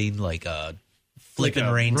hitting like a flipping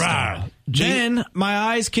rainstorm. Then my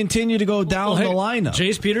eyes continue to go down the lineup.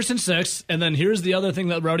 Jace Peterson 6th, and then here's the other thing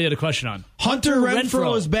that Rowdy had a question on. Hunter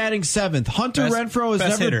Renfroe is batting 7th. Hunter Renfroe has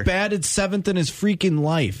never hitter. batted 7th in his freaking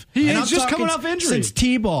life. He's I'm just talking coming off injury. Since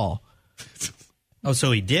T-ball. Oh,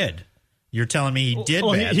 so he did. You're telling me he did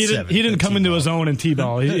bat he 7th. didn't come into T-ball. his own in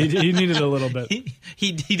T-ball. He needed a little bit.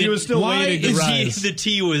 He was still waiting to rise. The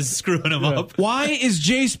T was screwing him up. Why is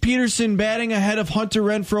Jace Peterson batting ahead of Hunter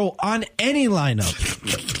Renfroe on any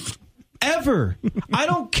lineup? Ever. I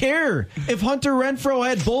don't care if Hunter Renfroe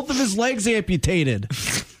had both of his legs amputated.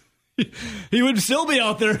 He would still be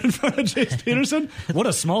out there in front of Jace Peterson. What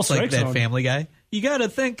a small strike Like that zone. Family Guy. You got to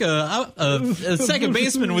think a second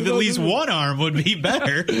baseman with at least one arm would be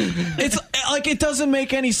better. It's like it doesn't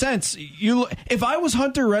make any sense. If I was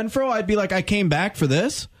Hunter Renfroe, I'd be like, I came back for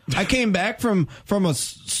this. I came back from a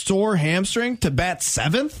sore hamstring to bat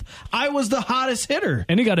 7th. I was the hottest hitter.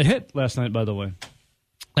 And he got a hit last night, by the way.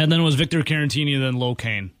 And then it was Victor Caratini and then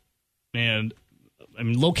Locaine. And, I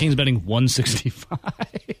mean, Locaine's batting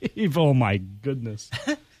 165. Oh, my goodness.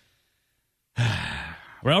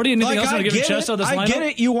 Rowdy, anything else to give your chest on this lineup? I get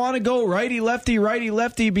it. You want to go righty,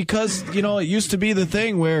 lefty because, it used to be the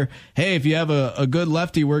thing where, hey, if you have a good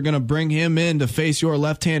lefty, we're going to bring him in to face your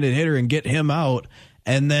left-handed hitter and get him out.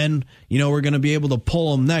 And then, we're going to be able to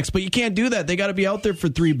pull him next. But you can't do that. They got to be out there for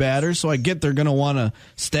 3 batters. So I get they're going to want to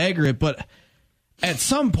stagger it. But at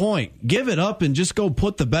some point, give it up and just go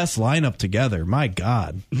put the best lineup together. My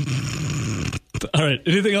God. All right.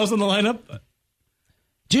 Anything else on the lineup?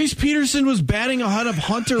 Jace Peterson was batting ahead of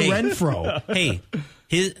Hunter Renfroe. Hey,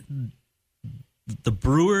 the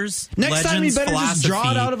Brewers' next time you better just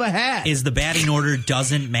draw it out of a hat. Is the batting order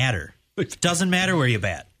doesn't matter. Doesn't matter where you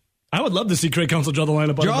bat. I would love to see Craig Counsell draw the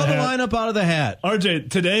lineup out of the hat. Draw the lineup out of the hat. RJ,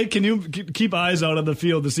 today, can you keep eyes out on the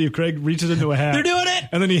field to see if Craig reaches into a hat? They're doing it.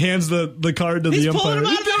 And then he hands the card to He's the umpire. pulling him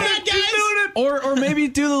out of the hat, guys. He's doing it. Or maybe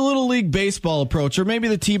do the Little League baseball approach, or maybe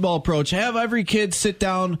the T-ball approach. Have every kid sit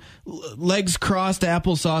down, legs crossed,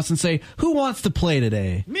 applesauce, and say, "Who wants to play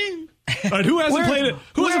today?" Me. All right, who hasn't played it?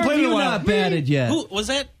 Who hasn't played it in a while? Not batted yet. Who was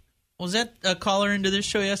that? Was that a caller into this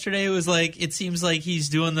show yesterday? It was like, it seems like he's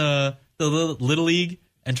doing the Little League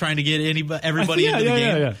and trying to get everybody into the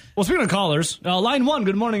game. Yeah. Well, speaking of callers, line 1.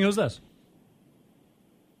 Good morning. Who's this?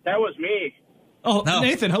 That was me. Oh, No,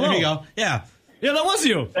 Nathan. Hello. There you go. Yeah. Yeah, that was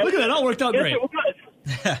you. Look at that. All worked out Yes, great. it was.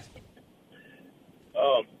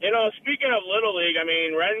 Speaking of Little League, I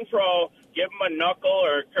mean, Renfroe, give him a knuckle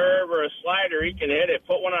or a curve or a slider, he can hit it.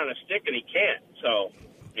 Put one on a stick, and he can't. So,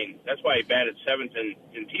 I mean, that's why he batted 7th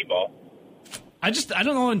in T-ball. I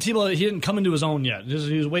don't know in T-ball. He didn't come into his own yet.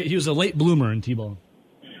 He was a late bloomer in T-ball.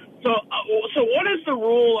 So what is the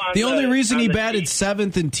rule on The only reason he the batted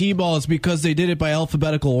 7th in T-ball is because they did it by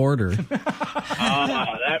alphabetical order.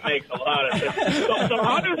 That makes a lot of sense. So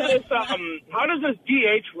how does this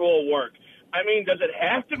DH rule work? I mean, does it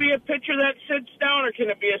have to be a pitcher that sits down, or can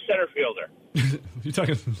it be a center fielder? You're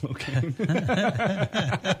talking okay.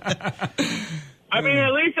 I mean,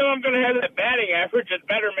 at least if I'm going to have that batting average, it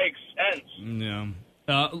better make sense. Yeah.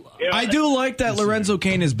 I do like that Lorenzo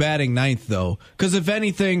Cain is batting 9th, though, because if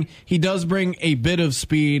anything, he does bring a bit of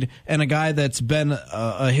speed, and a guy that's been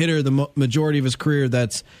a hitter the majority of his career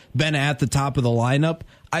that's been at the top of the lineup.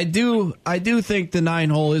 I do think the 9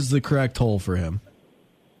 hole is the correct hole for him.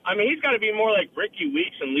 I mean, he's got to be more like Ricky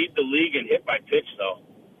Weeks and lead the league in hit by pitch, though.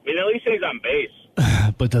 I mean, at least he's on base.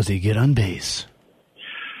 But does he get on base?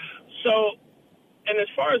 So, and as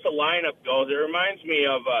far as the lineup goes, it reminds me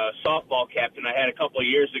of a softball captain I had a couple of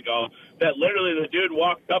years ago that literally the dude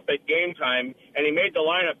walked up at game time and he made the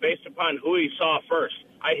lineup based upon who he saw first.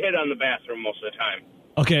 I hit on the bathroom most of the time.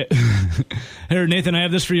 Okay. Here, Nathan, I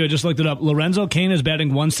have this for you. I just looked it up. Lorenzo Cain is batting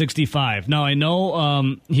 165. Now, I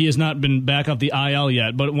know he has not been back off the IL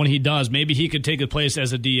yet, but when he does, maybe he could take a place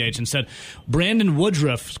as a DH instead. Brandon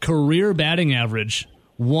Woodruff's career batting average,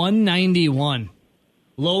 191.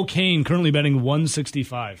 Low Cain currently batting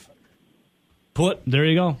 165. There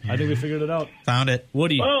you go. I think we figured it out. Found it.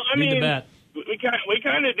 Woody, Well, I lead mean, the bat. we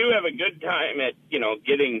kind of do have a good time at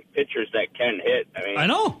getting pitchers that can hit. I mean, I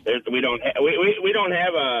know. We don't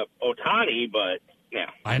have a Ohtani, but yeah.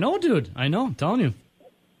 I know, dude. I know. I'm telling you.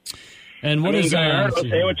 And what I mean, is Gallardo,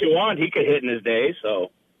 say what you want, he could hit in his day.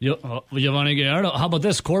 So Giovanni Gallardo. How about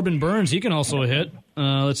this? Corbin Burns. He can also hit.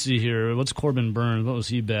 Let's see here. What's Corbin Burns? What was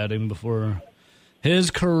he batting before?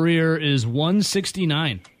 His career is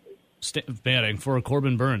 169 batting for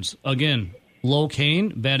Corbin Burns. Again, Low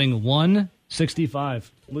Cain batting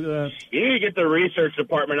 165. Look at that. You need to get the research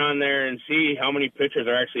department on there and see how many pitchers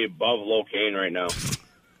are actually above Low Cain right now.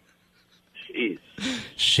 Jeez.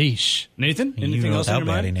 Sheesh. Nathan, anything else on your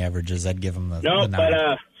batting mind? averages, I'd give him the No, the but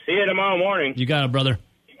nod. see you tomorrow morning. You got it, brother.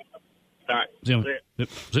 All right.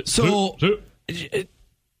 So,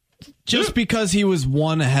 just because he was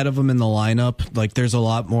one ahead of him in the lineup, like there's a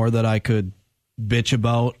lot more that I could bitch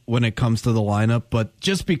about when it comes to the lineup, but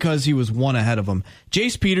just because he was one ahead of him.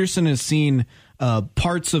 Jace Peterson has seen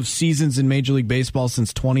parts of seasons in Major League Baseball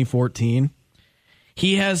since 2014.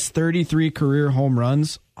 He has 33 career home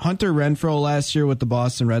runs. Hunter Renfroe last year with the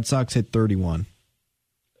Boston Red Sox hit 31.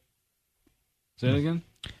 Say it again.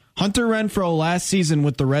 Hunter Renfroe last season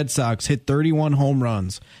with the Red Sox hit 31 home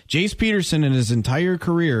runs. Jace Peterson in his entire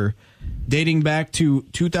career, dating back to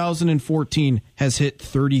 2014, has hit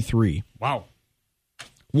 33. Wow.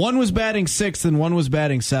 One was batting 6th and one was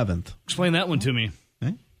batting 7th. Explain that one to me.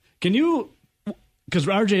 Can you, because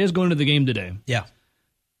RJ is going to the game today. Yeah.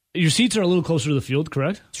 Your seats are a little closer to the field,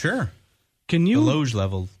 correct? Sure. Can you The Loge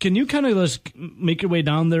level. Can you kind of just make your way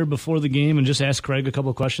down there before the game and just ask Craig a couple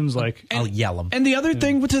of questions? Like, I'll yell him. And the other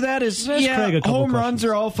thing to that is, Ask Craig a couple home runs questions.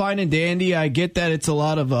 are all fine and dandy. I get that it's a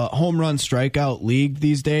lot of a home run strikeout league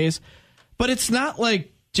these days, but it's not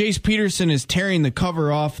like Jace Peterson is tearing the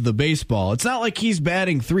cover off the baseball. It's not like he's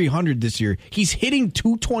batting 300 this year. He's hitting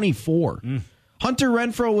 224. Hunter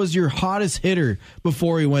Renfroe was your hottest hitter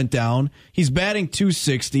before he went down. He's batting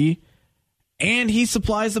 260. And he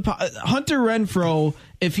supplies the Hunter Renfroe,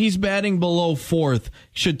 if he's batting below 4th,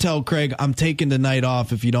 should tell Craig, I'm taking the night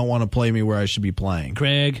off if you don't want to play me where I should be playing.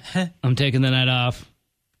 Craig, I'm taking the night off.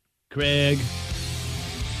 Craig.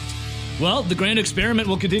 Well, the grand experiment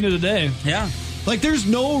will continue today. Yeah. Like, there's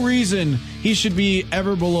no reason he should be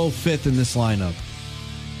ever below 5th in this lineup.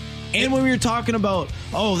 And when we were talking about,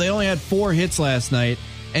 they only had 4 hits last night,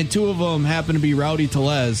 and 2 of them happened to be Rowdy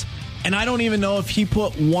Tellez, and I don't even know if he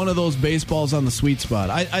put one of those baseballs on the sweet spot.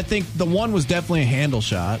 I think the one was definitely a handle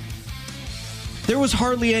shot. There was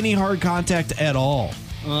hardly any hard contact at all.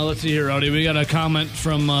 Let's see here, Rowdy. We got a comment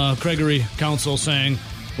from Gregory Council saying,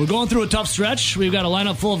 we're going through a tough stretch. We've got a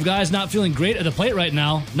lineup full of guys not feeling great at the plate right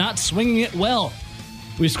now, not swinging it well.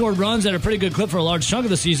 We scored runs at a pretty good clip for a large chunk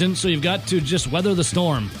of the season, so you've got to just weather the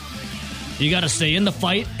storm. You got to stay in the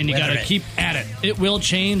fight, and you got to keep at it. It will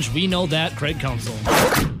change. We know that, Craig Council.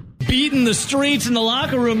 Beating the streets in the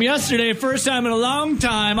locker room yesterday, first time in a long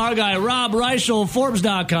time. Our guy, Rob Reichel,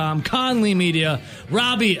 Forbes.com, Conley Media.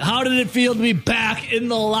 Robbie, how did it feel to be back in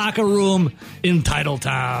the locker room in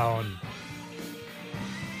Titletown?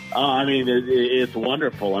 I mean, it's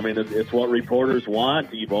wonderful. I mean, it's what reporters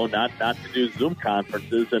want, Evo, not to do Zoom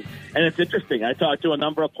conferences. And it's interesting. I talked to a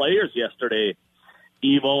number of players yesterday,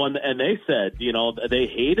 Evo, and they said, they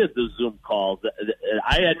hated the Zoom calls.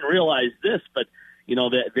 I hadn't realized this, but,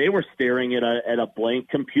 that they were staring at a blank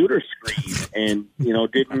computer screen and,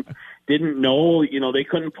 didn't know, they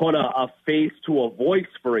couldn't put a face to a voice,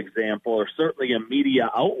 for example, or certainly a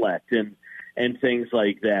media outlet and things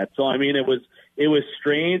like that. So, I mean, it was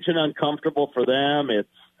strange and uncomfortable for them. It's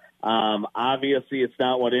obviously it's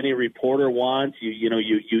not what any reporter wants.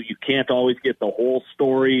 You can't always get the whole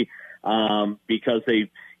story because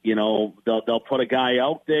they'll put a guy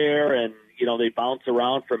out there and they bounce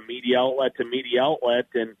around from media outlet to media outlet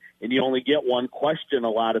and you only get one question a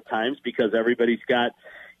lot of times because everybody's got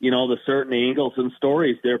the certain angles and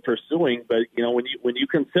stories they're pursuing. But when you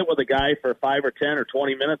can sit with a guy for 5 or 10 or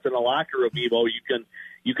 20 minutes in the locker room, Evo,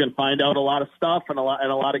 you can find out a lot of stuff and a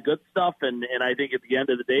lot of good stuff. And I think at the end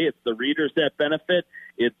of the day, it's the readers that benefit.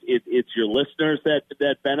 It's your listeners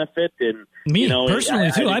that benefit. And me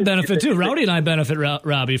personally too, I benefit too. Rowdy and I benefit,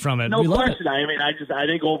 Robbie, from it. No we question. Love it. I mean, I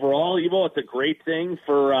think overall, Evo, it's a great thing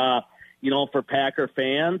for for Packer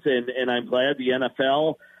fans, and I'm glad the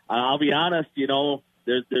NFL. I'll be honest, it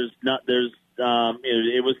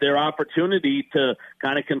was their opportunity to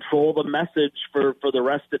kind of control the message for the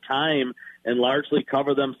rest of the time and largely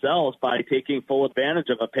cover themselves by taking full advantage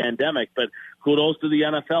of a pandemic. But kudos to the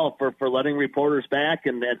NFL for letting reporters back,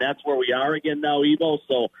 and that's where we are again now, Evo.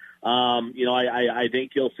 So, I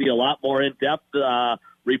think you'll see a lot more in-depth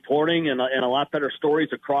reporting and a lot better stories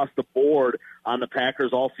across the board on the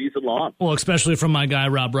Packers all season long. Well, especially from my guy,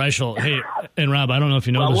 Rob Reichel. Hey, and Rob, I don't know if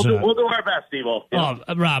you know this or not. We'll do our best, Evo. Yeah.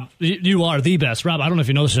 Oh, Rob, you are the best. Rob, I don't know if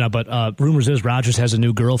you know this or not, but rumors is Rodgers has a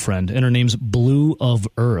new girlfriend, and her name's Blue of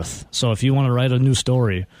Earth. So if you want to write a new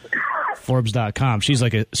story, Forbes.com. She's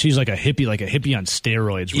like a hippie on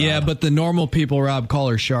steroids, Rob. Yeah, but the normal people, Rob, call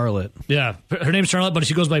her Charlotte. Yeah, her name's Charlotte, but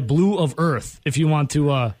she goes by Blue of Earth. If you want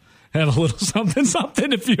to have a little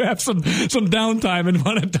something, if you have some downtime and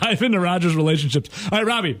want to dive into Rodgers' relationships. All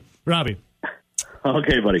right, Robbie.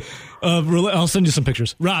 Okay, buddy. I'll send you some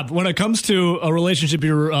pictures. Rob, when it comes to a relationship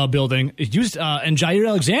you're building, and Jair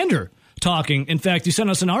Alexander talking. In fact, you sent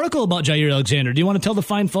us an article about Jair Alexander. Do you want to tell the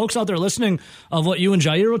fine folks out there listening of what you and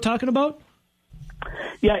Jair were talking about?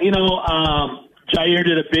 Yeah, Jair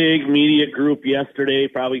did a big media group yesterday,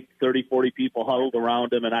 probably 30, 40 people huddled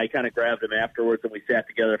around him, and I kind of grabbed him afterwards, and we sat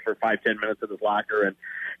together for 5-10 minutes in his locker. And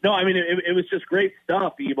no, I mean, it was just great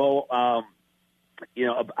stuff, Evo. I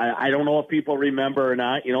don't know if people remember or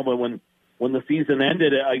not, but when the season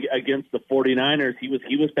ended against the 49ers,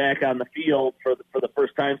 he was back on the field for the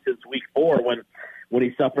first time since week 4 when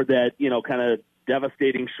he suffered that, kind of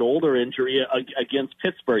devastating shoulder injury against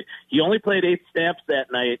Pittsburgh. He only played 8 snaps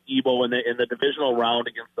that night, Evo, in the divisional round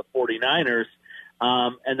against the 49ers.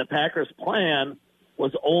 And the Packers' plan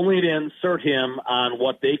was only to insert him on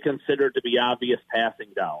what they considered to be obvious passing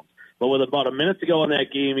downs. But with about a minute to go in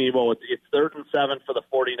that game, Evo, it's 3rd and 7 for the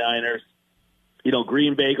 49ers.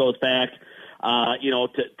 Green Bay goes back,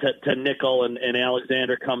 to nickel, and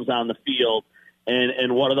Alexander comes on the field.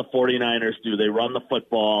 And what do the 49ers do? They run the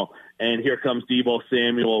football, and here comes Deebo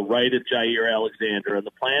Samuel right at Jair Alexander. And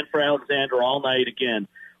the plan for Alexander all night, again,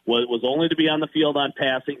 was only to be on the field on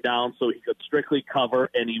passing down so he could strictly cover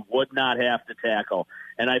and he would not have to tackle.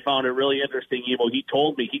 And I found it really interesting, Evo. He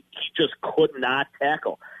told me he just could not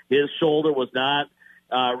tackle. His shoulder was not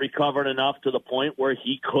recovered enough to the point where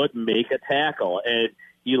he could make a tackle. And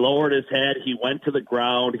he lowered his head. He went to the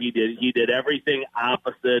ground. He did everything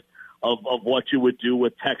opposite of what you would do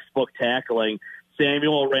with textbook tackling.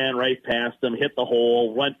 Samuel ran right past him, hit the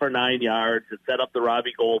hole, went for 9 yards, and set up the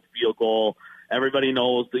Robbie Gould field goal. Everybody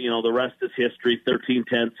knows that, the rest is history,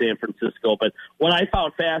 13-10 San Francisco. But what I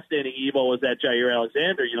found fascinating, Evo, was that Jair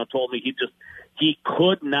Alexander, told me he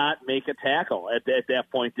could not make a tackle at that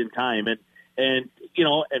point in time. And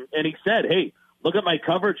he said, hey, look at my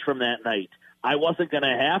coverage from that night. I wasn't going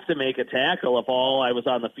to have to make a tackle if all I was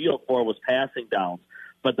on the field for was passing downs.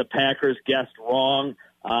 But the Packers guessed wrong.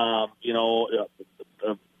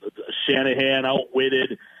 Shanahan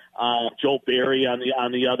outwitted Joe Barry on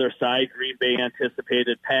the other side. Green Bay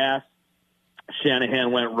anticipated pass.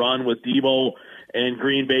 Shanahan went run with Debo, and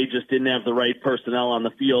Green Bay just didn't have the right personnel on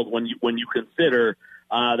the field when you consider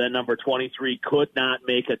that number 23 could not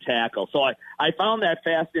make a tackle. So I found that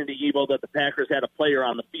fascinating, Evo, that the Packers had a player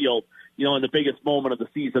on the field, in the biggest moment of the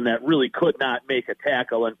season that really could not make a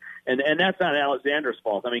tackle. And that's not Alexander's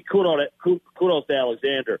fault. I mean, kudos to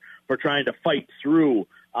Alexander for trying to fight through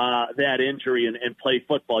that injury and play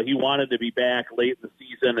football. He wanted to be back late in the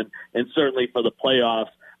season and certainly for the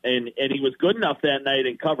playoffs. And he was good enough that night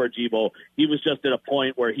in coverage, Evo. He was just at a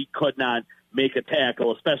point where he could not make a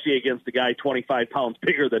tackle, especially against a guy 25 pounds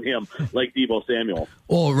bigger than him, like Deebo Samuel.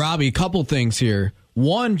 Well, Robbie, a couple things here.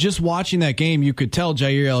 One, just watching that game, you could tell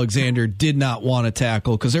Jair Alexander did not want to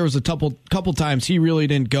tackle because there was a couple times he really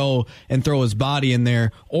didn't go and throw his body in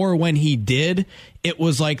there. Or when he did, it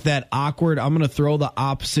was like that awkward, I'm going to throw the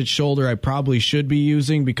opposite shoulder I probably should be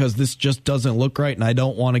using because this just doesn't look right and I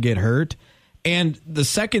don't want to get hurt. And the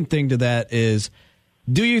second thing to that is,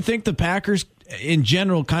 do you think the Packers in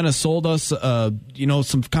general kind of sold us,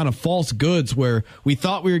 some kind of false goods where we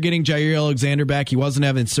thought we were getting Jair Alexander back. He wasn't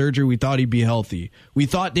having surgery. We thought he'd be healthy. We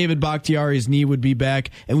thought David Bakhtiari's knee would be back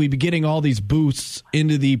and we'd be getting all these boosts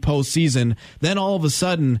into the postseason. Then all of a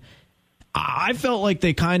sudden, I felt like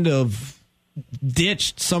they kind of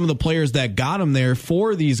ditched some of the players that got him there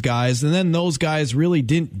for these guys. And then those guys really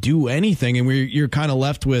didn't do anything. And you're kind of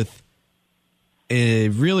left with a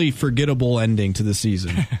really forgettable ending to the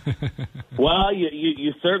season. Well,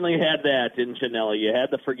 you certainly had that, didn't you, Nelly? You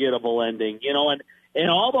had the forgettable ending, and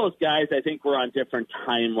all those guys I think were on different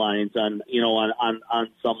timelines on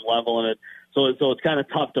some level, and so it's kind of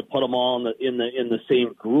tough to put them all in the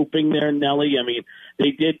same grouping there, Nelly. I mean,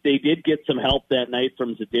 they did get some help that night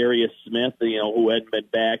from Zadarius Smith, who hadn't been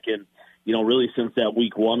back and really since that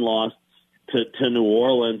Week 1 loss to New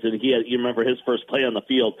Orleans, and you remember his first play on the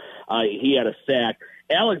field, he had a sack.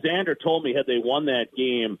 Alexander told me had they won that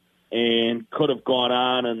game and could have gone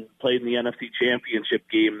on and played in the NFC Championship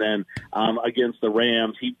game then against the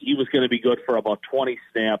Rams, he was going to be good for about 20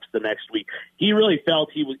 snaps the next week. He really felt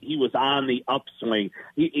he was on the upswing.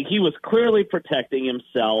 He was clearly protecting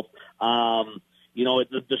himself.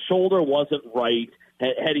 The shoulder wasn't right.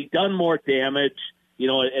 Had he done more damage,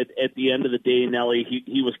 at the end of the day, Nelly,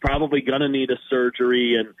 he was probably going to need a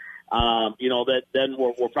surgery, and then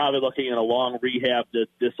we're probably looking at a long rehab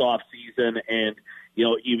this off season, and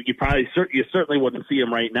you certainly wouldn't see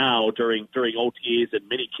him right now during OTAs and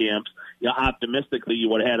mini camps. Optimistically, you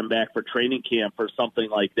would have had him back for training camp or something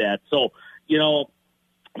like that. So,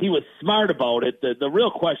 he was smart about it. The real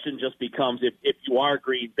question just becomes if you are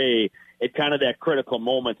Green Bay at kind of that critical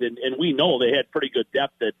moment, and we know they had pretty good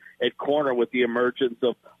depth at corner with the emergence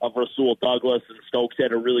of Rasul Douglas, and Stokes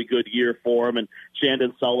had a really good year for him, and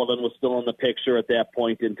Shandon Sullivan was still in the picture at that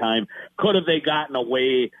point in time. Could have they gotten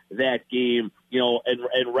away that game,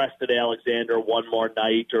 and rested Alexander one more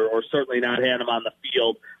night, or certainly not had him on the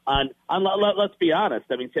field? Let's be honest.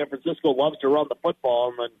 I mean, San Francisco loves to run the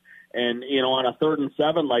football, and on a 3rd and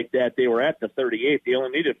 7 like that, they were at the 38. They only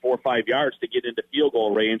needed 4 or 5 yards to get into field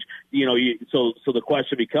goal range. So the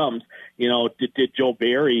question becomes, did Joe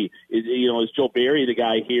Barry is Joe Barry the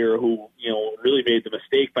guy here who really made the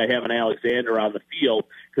mistake by having Alexander on the field?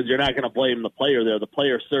 Because you're not going to blame the player there. The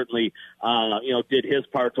player certainly did his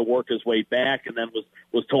part to work his way back, and then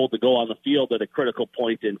was told to go on the field at a critical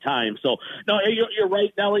point in time. So no, you're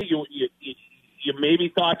right, Nelly. You maybe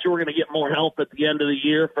thought you were going to get more help at the end of the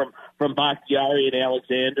year from Bakhtiari and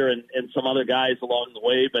Alexander and some other guys along the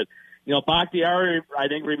way. But, Bakhtiari, I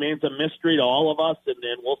think, remains a mystery to all of us, and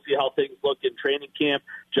we'll see how things look in training camp.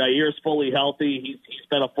 Jair's fully healthy. He's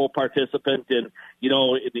been a full participant in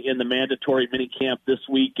the mandatory mini camp this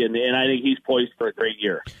week, and I think he's poised for a great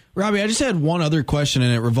year. Robbie, I just had one other question,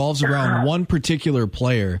 and it revolves around one particular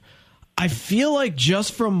player. I feel like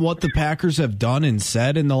just from what the Packers have done and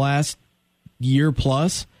said in the last year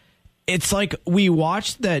plus, it's like we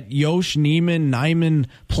watched that Yosh Nijman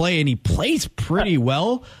play, and he plays pretty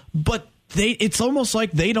well, but it's almost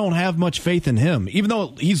like they don't have much faith in him, even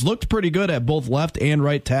though he's looked pretty good at both left and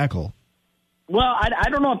right tackle. Well, I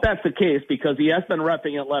don't know if that's the case, because he has been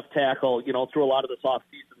repping at left tackle, through a lot of this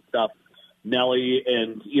off-season stuff, Nelly,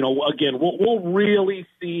 and, again, we'll really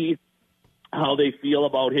see how they feel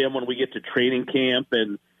about him when we get to training camp,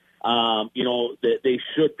 and they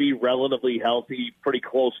should be relatively healthy, pretty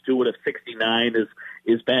close to it if 69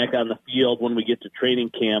 is back on the field when we get to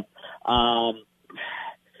training camp.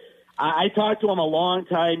 I talked to him a long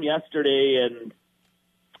time yesterday, and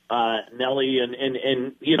Nelly,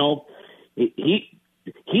 and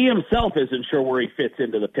he himself isn't sure where he fits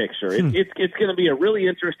into the picture. It's going to be a really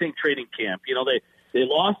interesting training camp. They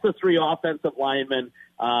lost the 3 offensive linemen,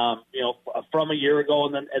 from a year ago,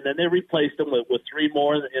 and then they replaced them with 3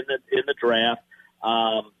 more in the draft.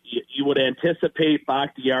 You would anticipate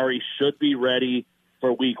Bakhtiari should be ready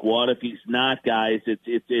for week 1. If he's not, guys,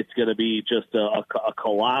 it's going to be just a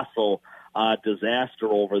colossal disaster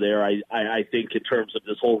over there. I think in terms of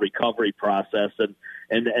this whole recovery process, and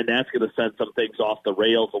that's going to send some things off the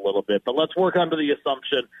rails a little bit. But let's work under the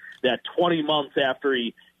assumption that 20 months after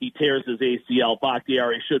he tears his ACL,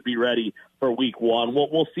 Bakhtiari should be ready for week 1.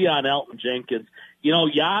 We'll see on Elton Jenkins.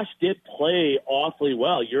 Yash did play awfully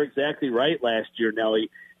well. You're exactly right last year, Nelly.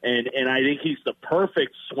 And I think he's the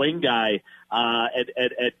perfect swing guy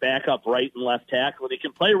at backup right and left tackle. And he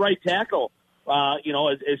can play right tackle, as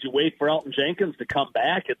you wait for Elton Jenkins to come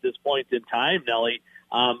back at this point in time, Nelly.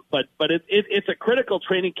 But it's a critical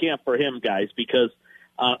training camp for him, guys, because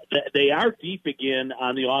they are deep again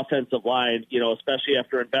on the offensive line, especially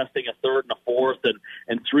after investing a 3rd and a 4th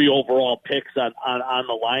and 3 overall picks on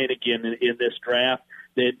the line again in this draft.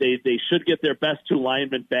 They should get their best 2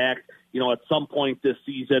 linemen back, at some point this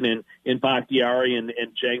season in Bakhtiari and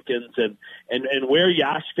Jenkins and where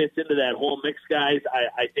Yash fits into that whole mix, guys,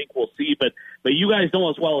 I think we'll see. But you guys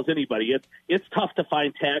know as well as anybody, it's tough to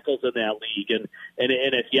find tackles in that league. And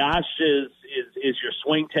if Yash is your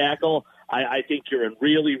swing tackle, I think you're in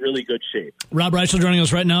really, really good shape. Rob Reichel joining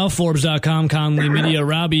us right now, Forbes.com, Conley Media.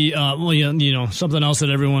 Robbie, something else that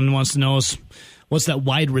everyone wants to know is, what's that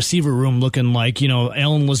wide receiver room looking like?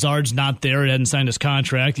 Allen Lazard's not there. He hadn't signed his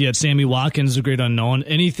contract. You had Sammy Watkins, a great unknown.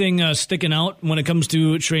 Anything sticking out when it comes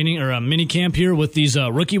to training or a mini camp here with these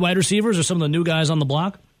rookie wide receivers or some of the new guys on the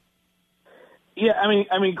block? Yeah,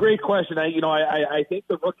 I mean, great question. I think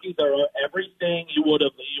the rookies are everything you would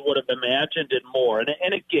have imagined and more.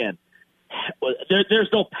 And again, there's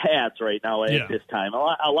no pads right now at this time.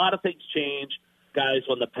 A lot of things change, guys,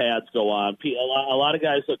 when the pads go on. A lot of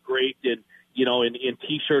guys look great in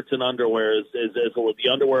T-shirts and underwear, as the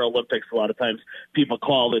Underwear Olympics, a lot of times people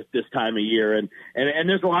call this time of year. And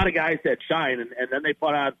there's a lot of guys that shine, and then they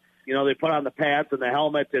put on, they put on the pads and the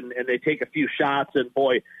helmet, and they take a few shots, and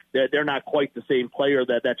boy, they're not quite the same player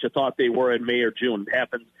that you thought they were in May or June. It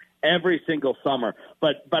happens every single summer.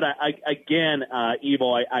 But again,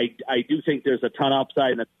 Evo, I do think there's a ton of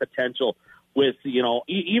upside and potential with,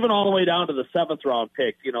 even all the way down to the 7th round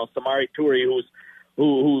pick, Samori Toure,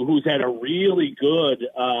 who's had a really good,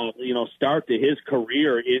 start to his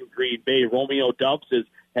career in Green Bay. Romeo Doubs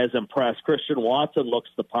has impressed. Christian Watson looks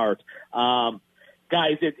the part.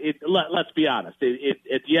 Guys, let's be honest.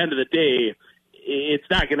 At the end of the day, it's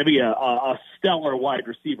not going to be a stellar wide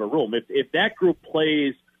receiver room. If that group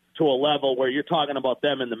plays to a level where you're talking about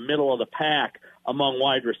them in the middle of the pack among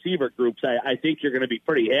wide receiver groups, I think you're going to be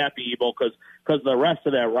pretty happy, Evo, because the rest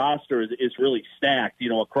of that roster is really stacked,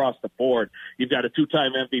 across the board. You've got a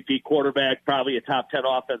 2-time MVP quarterback, probably a top 10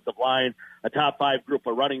 offensive line, a top 5 group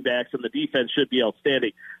of running backs, and the defense should be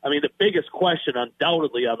outstanding. I mean, the biggest question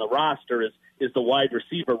undoubtedly on the roster is the wide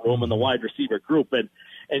receiver room and the wide receiver group. And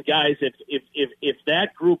guys, if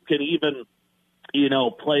that group can even,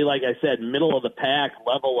 play, like I said, middle of the pack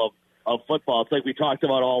level of football, it's like we talked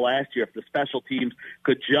about all last year. If the special teams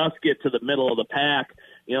could just get to the middle of the pack,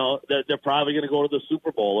 they're probably going to go to the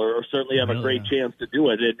Super Bowl or certainly have a great chance to do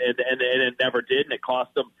it. And it never did, and it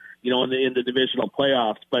cost them, in the divisional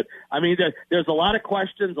playoffs. But I mean, there's a lot of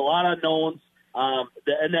questions, a lot of unknowns,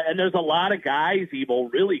 and there's a lot of guys,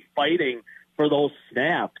 Evo, really fighting for those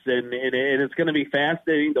snaps, and it's going to be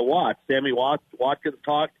fascinating to watch. Sammy Watkins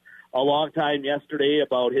talked a long time yesterday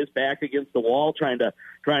about his back against the wall, trying to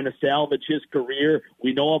salvage his career.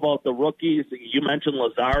 We know about the rookies. You mentioned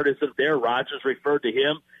Lazard isn't there. Rodgers referred to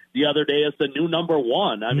him the other day as the new number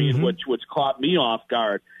 1. I mean, which caught me off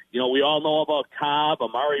guard. We all know about Cobb.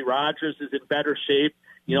 Amari Rodgers is in better shape.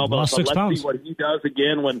 But let's see what he does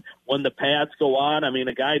again when the pads go on. I mean,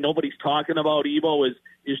 a guy nobody's talking about, Evo,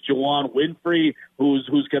 is Juwan Winfrey, who's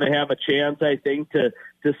going to have a chance, I think, to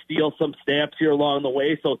steal some snaps here along the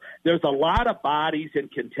way. So there's a lot of bodies in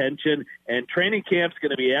contention, and training camp's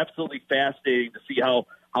going to be absolutely fascinating to see how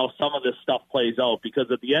some of this stuff plays out,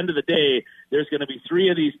 because at the end of the day, there's going to be 3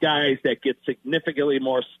 of these guys that get significantly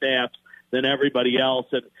more snaps than everybody else.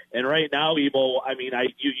 And right now, Evo, I mean,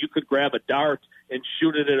 you could grab a dart and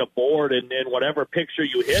shoot it at a board, and whatever picture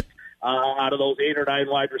you hit out of those 8 or 9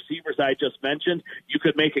 wide receivers I just mentioned, you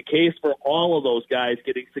could make a case for all of those guys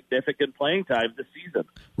getting significant playing time this season.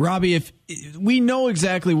 Robbie, if we know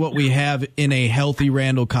exactly what we have in a healthy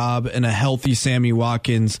Randall Cobb and a healthy Sammy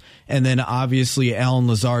Watkins, and then obviously Allen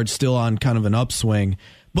Lazard still on kind of an upswing,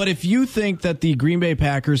 But if you think that the Green Bay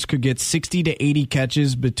Packers could get 60 to 80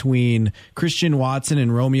 catches between Christian Watson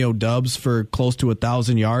and Romeo Doubs for close to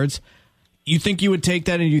 1,000 yards, you think you would take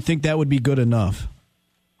that and you think that would be good enough?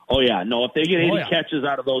 Oh, yeah. No, if they get 80 catches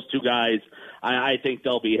out of those two guys, I think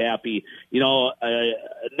they'll be happy.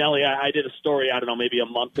 Nelly, I did a story, I don't know, maybe a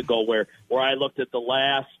month ago where I looked at the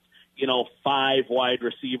last, 5 wide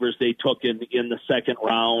receivers they took in the second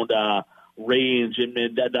round range,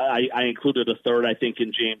 and I included a third, I think,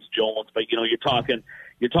 in James Jones. But you're talking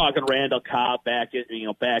Randall Cobb back in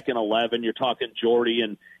 11. You're talking Jordy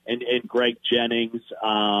and Greg Jennings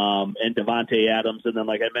and Devontae Adams, and then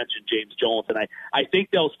like I mentioned, James Jones. And I think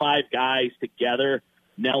those 5 guys together,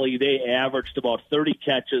 Nelly, they averaged about 30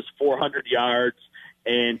 catches, 400 yards,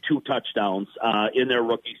 and 2 touchdowns in their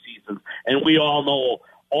rookie seasons. And we all know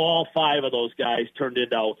all 5 of those guys turned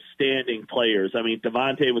into outstanding players. I mean,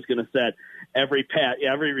 Devontae was going to set every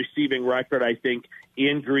receiving record, I think,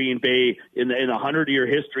 in Green Bay in the 100-year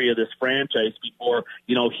history of this franchise before,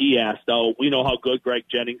 he asked out. We know how good Greg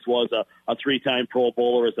Jennings was, a 3-time Pro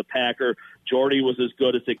Bowler as a Packer. Jordy was as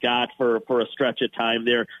good as it got for a stretch of time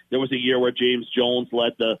there. There was a year where James Jones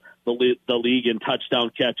led the league in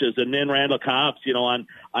touchdown catches. And then Randall Cobb's, on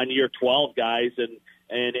year 12 guys, and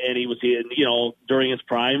he was, during his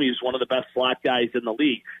prime, he was one of the best slot guys in the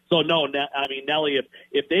league. So, no, I mean, Nelly,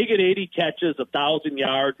 if they get 80 catches, 1,000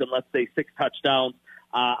 yards, and let's say 6 touchdowns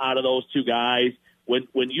out of those 2 guys,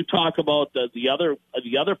 when you talk about the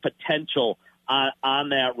other potential on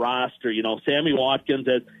that roster, Sammy Watkins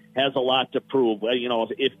has a lot to prove.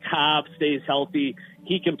 If Cobb stays healthy,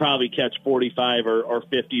 he can probably catch 45 or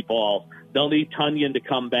 50 balls. They'll need Tunyon to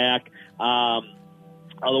come back.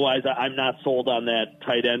 Otherwise, I'm not sold on that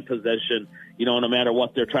tight end position, no matter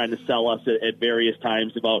what they're trying to sell us at various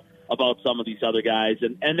times about some of these other guys.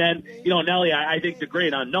 And then, Nelly, I think the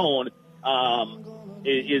great unknown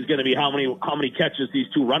is going to be how many catches these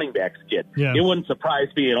 2 running backs get. Yeah. It wouldn't surprise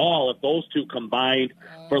me at all if those 2 combined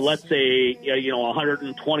for, let's say,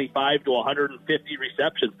 125 to 150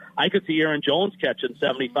 receptions. I could see Aaron Jones catching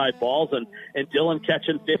 75 balls and Dylan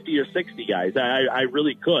catching 50 or 60 guys. I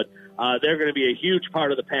really could. They're going to be a huge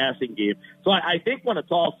part of the passing game. So I think when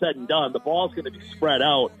it's all said and done, the ball's going to be spread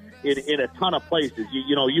out in a ton of places.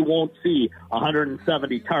 You won't see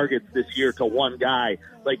 170 targets this year to one guy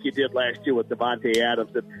like you did last year with Devontae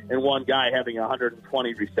Adams and one guy having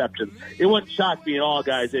 120 receptions. It wouldn't shock me at all,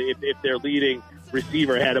 guys, if their leading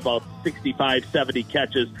receiver had about 65, 70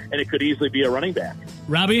 catches, and it could easily be a running back.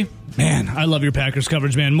 Robbie, man, I love your Packers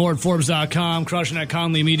coverage, man. More at Forbes.com, crushing at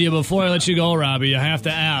Conley Media. Before I let you go, Robbie, I have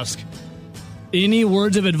to ask, any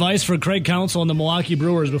words of advice for Craig Counsell and the Milwaukee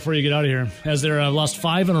Brewers before you get out of here, as they're lost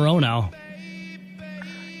 5 in a row now?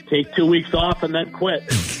 Take 2 weeks off and then quit.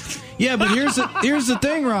 Yeah, but here's the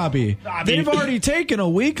thing, Robbie. They've already taken a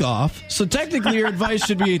week off, so technically your advice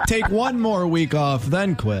should be take 1 more week off,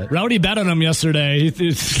 then quit. Rowdy bet on him yesterday. He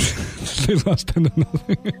lost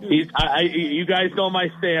 10-0. You guys know my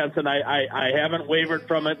stance, and I haven't wavered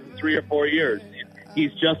from it in 3 or 4 years.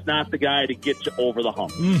 He's just not the guy to get you over the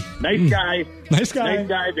hump. Nice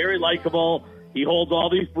guy, very likable. He holds all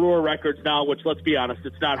these Brewer records now, which, let's be honest,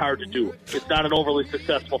 it's not hard to do. It's not an overly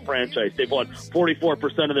successful franchise. They've won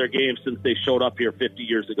 44% of their games since they showed up here 50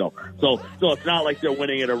 years ago. So it's not like they're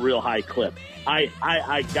winning at a real high clip. Guys,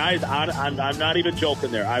 I'm not even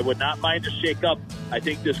joking there. I would not mind a shakeup. I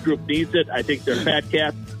think this group needs it. I think they're fat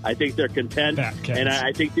cats. I think they're content, and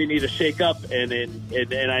I think they need a shakeup.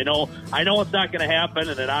 And I know it's not going to happen,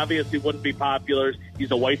 and it obviously wouldn't be popular. He's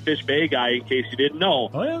a Whitefish Bay guy, in case you didn't know.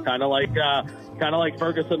 Oh, yeah. Kind of like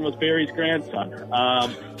Ferguson was Barry's grandson.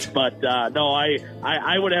 No,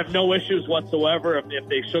 I would have no issues whatsoever if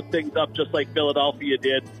they shook things up just like Philadelphia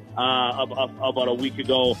did about a week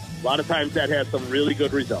ago. A lot of times that has some really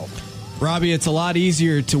good results. Robbie, it's a lot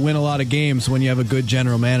easier to win a lot of games when you have a good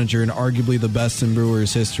general manager and arguably the best in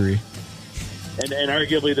Brewers history. And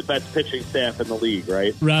arguably the best pitching staff in the league,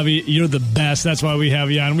 right? Robbie, you're the best. That's why we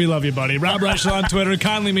have you on. We love you, buddy. Rob Reischel on Twitter,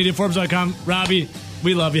 Conley Media, Forbes.com. Robbie,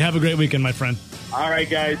 we love you. Have a great weekend, my friend. All right,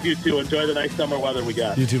 guys. You too. Enjoy the nice summer weather we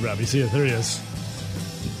got. You too, Robbie. See you. There he is.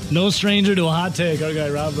 No stranger to a hot take. Our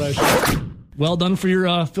guy, Rob Reischel. Well done for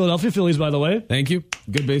your Philadelphia Phillies, by the way. Thank you.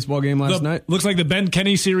 Good baseball game last night. Looks like the Ben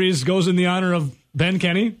Kenny series goes in the honor of Ben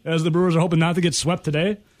Kenny, as the Brewers are hoping not to get swept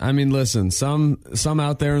today. I mean, listen, some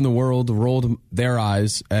out there in the world rolled their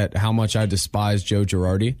eyes at how much I despise Joe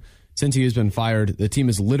Girardi. Since he has been fired, the team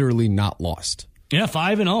has literally not lost. Yeah,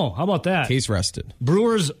 5-0. How about that? Case rested.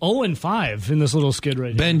 Brewers 0-5 in this little skid right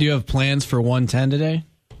here. Ben, do you have plans for 110 today?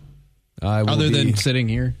 Other than sitting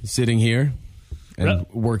here? Sitting here and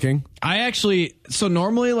working. So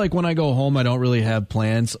normally, like when I go home, I don't really have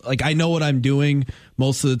plans. Like I know what I'm doing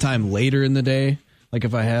most of the time later in the day. Like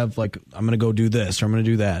if I have, like, I'm going to go do this or I'm going to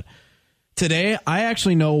do that. Today, I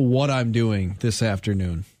actually know what I'm doing this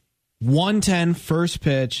afternoon. 1:10 first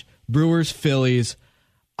pitch, Brewers, Phillies.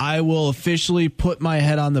 I will officially put my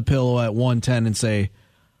head on the pillow at 1:10 and say,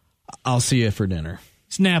 I'll see you for dinner.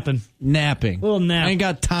 Napping. Little nap. I ain't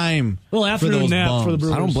got time. Little afternoon nap bums. for the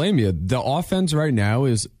Brewers. I don't blame you. The offense right now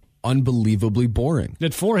is unbelievably boring.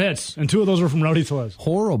 Did 4 hits, and 2 of those were from Rowdy Tellez.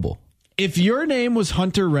 Horrible. If your name was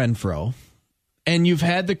Hunter Renfroe, and you've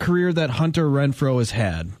had the career that Hunter Renfroe has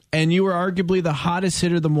had, and you were arguably the hottest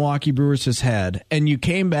hitter the Milwaukee Brewers has had, and you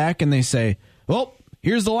came back and they say, well,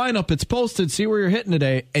 here's the lineup. It's posted. See where you're hitting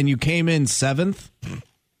today. And you came in 7th.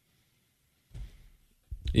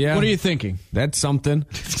 Yeah. What are you thinking? That's something.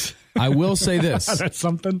 I will say this. That's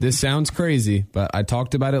something. This sounds crazy, but I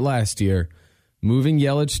talked about it last year. Moving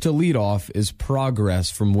Yelich to leadoff is progress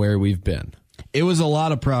from where we've been. It was a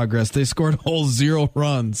lot of progress. They scored whole 0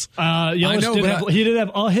 runs. Yelich did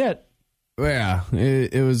have a hit. Yeah,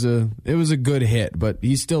 it was a good hit, but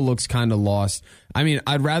he still looks kind of lost. I mean,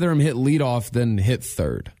 I'd rather him hit leadoff than hit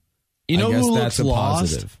third. You know who looks lost?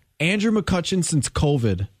 Positive. Andrew McCutchen since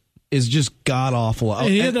COVID is just god awful.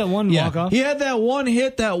 He had that one walk off. He had that one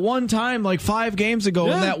hit that one time like 5 games ago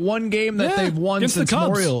in that one game that they've won against since the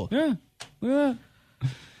Cubs. Memorial. Yeah.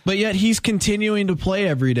 But yet he's continuing to play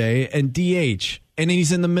every day and DH, and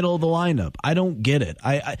he's in the middle of the lineup. I don't get it.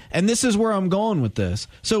 And this is where I'm going with this.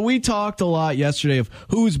 So we talked a lot yesterday of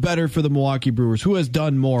who's better for the Milwaukee Brewers, who has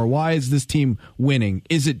done more, why is this team winning?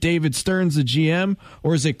 Is it David Stearns, the GM,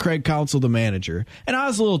 or is it Craig Counsell, the manager? And I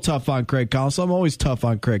was a little tough on Craig Counsell. I'm always tough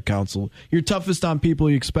on Craig Counsell. You're toughest on people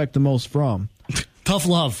you expect the most from. Tough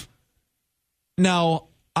love. Now,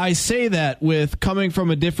 I say that with coming from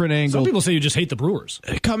a different angle. Some people say you just hate the Brewers.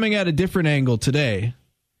 Coming at a different angle today.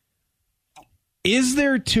 Is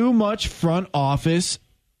there too much front office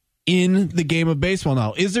in the game of baseball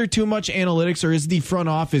now? Is there too much analytics, or is the front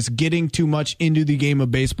office getting too much into the game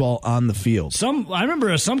of baseball on the field? I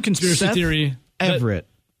remember some conspiracy theory. Everett.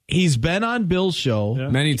 He's been on Bill's show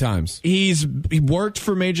many times. He worked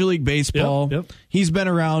for Major League Baseball. Yep. He's been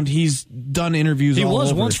around. He's done interviews. He all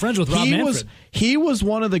was over. once friends with Rob Manfred. He was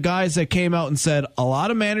one of the guys that came out and said a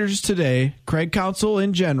lot of managers today, Craig Counsell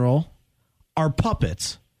in general, are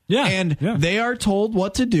puppets. Yeah, and they are told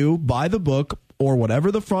what to do by the book or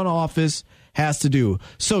whatever the front office has to do.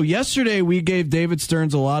 So yesterday we gave David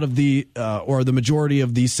Stearns a lot of the or the majority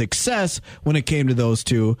of the success when it came to those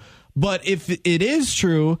two. But if it is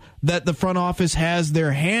true that the front office has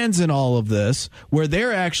their hands in all of this, where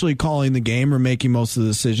they're actually calling the game or making most of the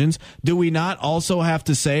decisions, do we not also have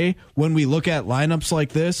to say, when we look at lineups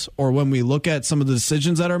like this, or when we look at some of the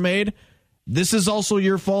decisions that are made, this is also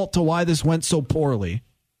your fault to why this went so poorly?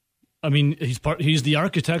 I mean, he's the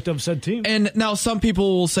architect of said team. And now some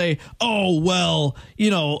people will say, oh, well,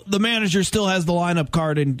 the manager still has the lineup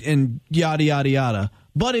card and yada, yada, yada.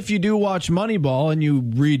 But if you do watch Moneyball and you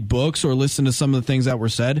read books or listen to some of the things that were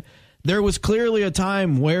said, there was clearly a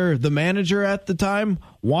time where the manager at the time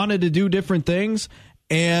wanted to do different things,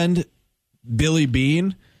 and Billy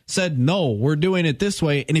Beane said, no, we're doing it this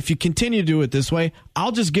way, and if you continue to do it this way,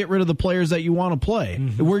 I'll just get rid of the players that you want to play.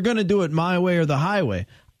 Mm-hmm. We're going to do it my way or the highway.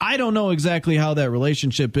 I don't know exactly how that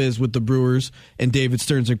relationship is with the Brewers and David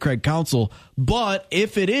Stearns and Craig Counsell, but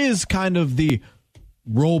if it is kind of the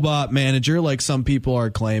robot manager like some people are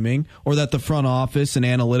claiming, or that the front office and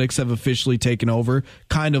analytics have officially taken over,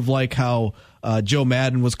 kind of like how Joe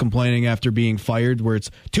Madden was complaining after being fired, where it's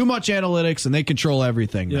too much analytics and they control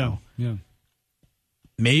everything now. Yeah.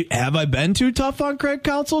 Have I been too tough on Craig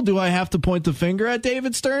Counsell? Do I have to point the finger at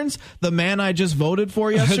David Stearns, the man I just voted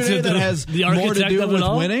for yesterday that has more to do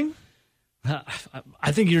with winning?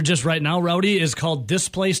 I think you're just right now, Rowdy, is called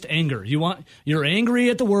displaced anger. You're angry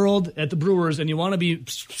at the world, at the Brewers, and you want to be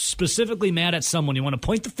specifically mad at someone. You want to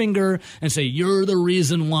point the finger and say, you're the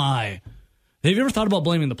reason why. Have you ever thought about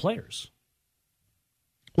blaming the players?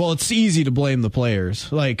 Well, it's easy to blame the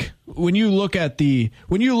players. Like when you look at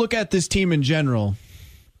this team in general,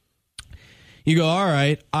 you go, all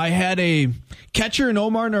right, I had a catcher in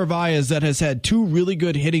Omar Narvaez that has had 2 really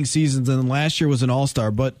good hitting seasons, and last year was an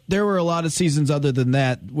all-star, but there were a lot of seasons other than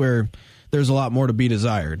that where there's a lot more to be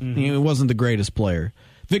desired. Mm-hmm. He wasn't the greatest player.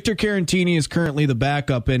 Victor Caratini is currently the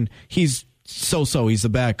backup, and he's so-so. He's the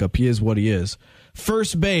backup. He is what he is.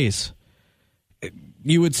 First base,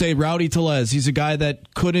 you would say Rowdy Tellez. He's a guy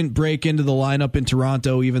that couldn't break into the lineup in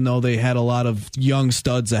Toronto, even though they had a lot of young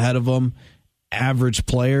studs ahead of him. average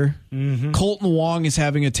player. Colton Wong is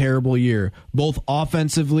having a terrible year, both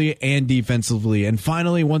offensively and defensively. And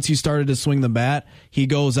finally, once he started to swing the bat, he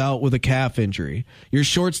goes out with a calf injury. Your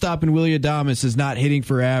shortstop in Willie Adames is not hitting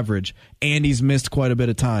for average, and he's missed quite a bit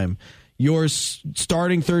of time. Your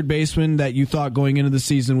starting third baseman that you thought going into the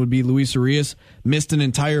season would be Luis Urias missed an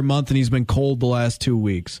entire month, and he's been cold the last 2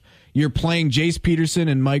 weeks. You're playing Jace Peterson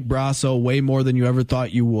and Mike Brasso way more than you ever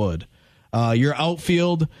thought you would. Your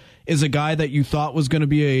outfield is a guy that you thought was going to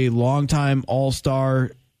be a longtime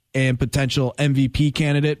all-star and potential MVP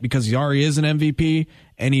candidate because he already is an MVP,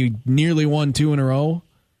 and he nearly won 2 in a row.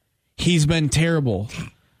 He's been terrible.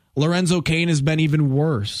 Lorenzo Cain has been even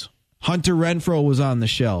worse. Hunter Renfroe was on the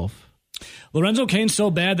shelf. Lorenzo Cain's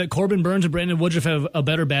so bad that Corbin Burns and Brandon Woodruff have a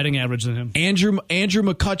better batting average than him. Andrew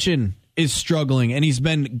McCutchen is struggling, and he's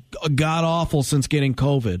been god-awful since getting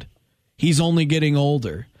COVID. He's only getting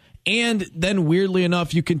older. And then, weirdly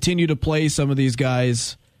enough, you continue to play some of these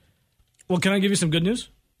guys. Well, can I give you some good news?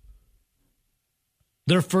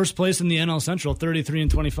 They're first place in the NL Central,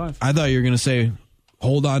 33-25. I thought you were going to say,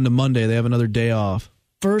 hold on to Monday. They have another day off.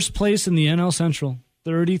 First place in the NL Central,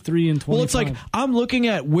 33-25. Well, it's like, I'm looking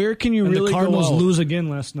at where can you and really the Cardinals go out. lose again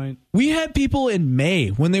last night. We had people in May,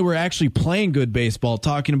 when they were actually playing good baseball,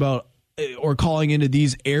 talking about or calling into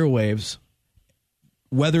these airwaves,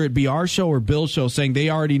 whether it be our show or Bill's show, saying they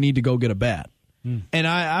already need to go get a bat. And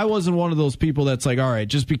I wasn't one of those people that's like, all right,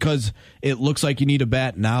 just because it looks like you need a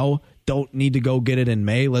bat now, don't need to go get it in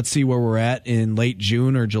May. Let's see where we're at in late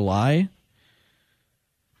June or July.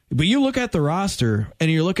 But you look at the roster,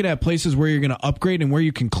 and you're looking at places where you're going to upgrade and where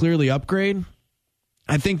you can clearly upgrade.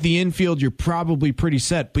 I think the infield, you're probably pretty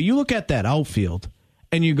set. But you look at that outfield,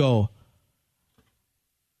 and you go,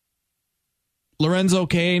 Lorenzo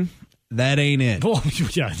Cain, that ain't it. Oh,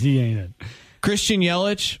 yeah, he ain't it. Christian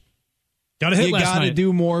Yelich, got hit you last got to night.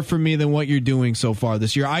 do more for me than what you're doing so far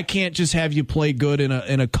this year. I can't just have you play good in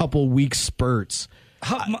a couple week spurts.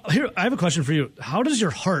 Here, I have a question for you. How does your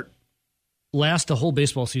heart last a whole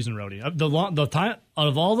baseball season, Rowdy? The time out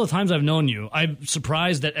of all the times I've known you, I'm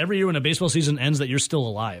surprised that every year when a baseball season ends, that you're still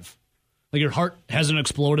alive. Like your heart hasn't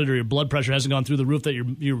exploded or your blood pressure hasn't gone through the roof, that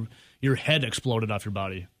your head exploded off your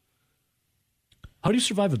body. How do you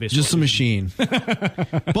survive a baseball Just a season? machine.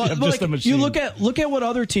 But Just a machine. you look at what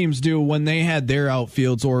other teams do when they had their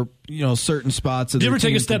outfields or certain spots. Do you ever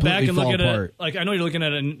take a step back and look at it? Like, I know you're looking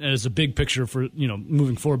at it as a big picture for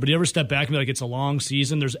moving forward, but do you ever step back and be like, it's a long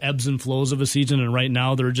season. There's ebbs and flows of a season, and right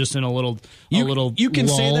now they're just in a little. You can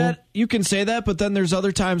lull. say that. You can say that, but then there's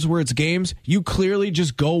other times where it's games. You clearly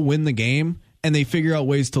just go win the game, and they figure out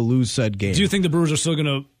ways to lose said game. Do you think the Brewers are still going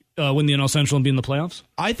to win the NL Central and be in the playoffs?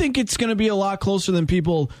 I think it's going to be a lot closer than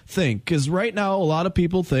people think, because right now a lot of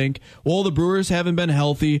people think, well, the Brewers haven't been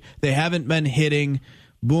healthy, they haven't been hitting,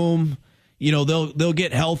 boom, they'll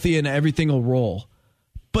get healthy and everything will roll.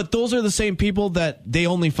 But those are the same people that they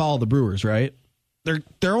only follow the Brewers, right?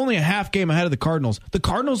 They're only a half game ahead of the Cardinals. The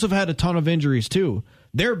Cardinals have had a ton of injuries too.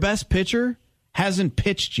 Their best pitcher hasn't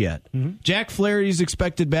pitched yet. Jack Flaherty's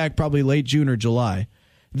expected back probably late June or July.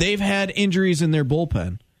 They've had injuries in their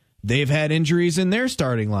bullpen. They've had injuries in their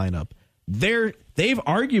starting lineup. They've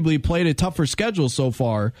arguably played a tougher schedule so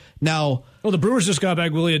far. Now, the Brewers just got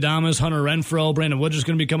back Willie Adames, Hunter Renfroe, Brandon Woodruff is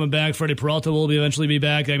going to be coming back. Freddie Peralta will eventually be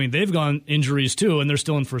back. I mean, they've gone injuries too, and they're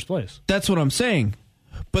still in first place. That's what I'm saying.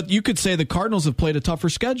 But you could say the Cardinals have played a tougher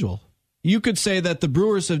schedule. You could say that the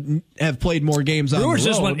Brewers have played more games on the road. Brewers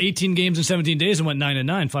just won 18 games in 17 days and went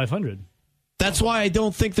 9-9, 500. That's why I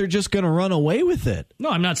don't think they're just going to run away with it.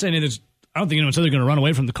 No, I'm not saying it is. I don't think anyone said they're going to run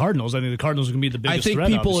away from the Cardinals. I think the Cardinals are going to be the biggest threat. I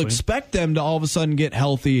think people obviously expect them to all of a sudden get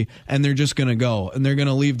healthy, and they're just going to go, and they're going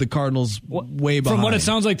to leave the Cardinals way behind. From what it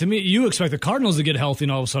sounds like to me, you expect the Cardinals to get healthy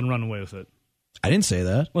and all of a sudden run away with it. I didn't say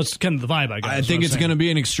that. Well, it's kind of the vibe I got. I think it's going to be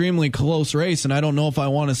an extremely close race, and I don't know if I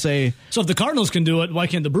want to say... So if the Cardinals can do it, why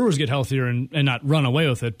can't the Brewers get healthier and not run away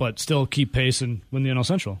with it, but still keep pace and win the NL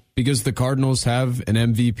Central? Because the Cardinals have an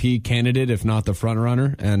MVP candidate, if not the front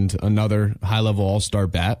runner, and another high-level all-star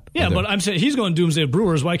bat. Yeah, but I'm saying he's going doomsday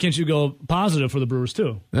Brewers. Why can't you go positive for the Brewers,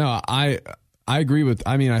 too? No, I agree with.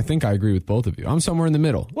 I mean, I think I agree with both of you. I'm somewhere in the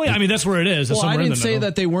middle. Well, yeah, I mean, that's where it is. Well, I didn't say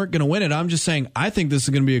that they weren't going to win it. I'm just saying I think this is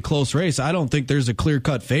going to be a close race. I don't think there's a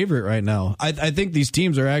clear-cut favorite right now. I think these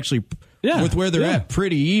teams are actually, with where they're at,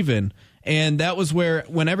 pretty even. And that was where,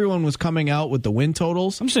 when everyone was coming out with the win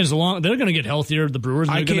totals, I'm saying they're going to get healthier, the Brewers.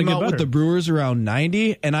 I came out with the Brewers around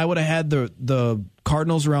 90, and I would have had the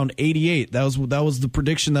Cardinals around 88. That was the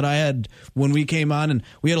prediction that I had when we came on, and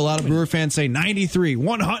we had a lot of Brewer fans say 93,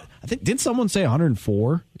 100. I think, didn't someone say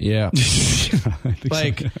 104? Yeah.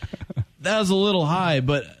 Like, that was a little high,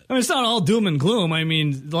 but I mean, it's not all doom and gloom. I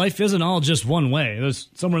mean, life isn't all just one way. There's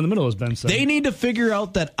somewhere in the middle, as Ben said. they need to figure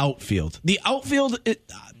out that outfield. The outfield,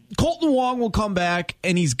 Colton Wong will come back,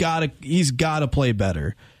 and he's got to play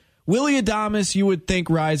better. Willy Adames, you would think,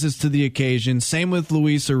 rises to the occasion. Same with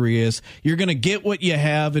Luis Arias. You're going to get what you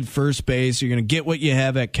have at first base. You're going to get what you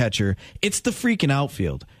have at catcher. It's the freaking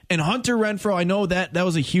outfield. And Hunter Renfroe, I know that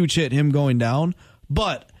was a huge hit, him going down,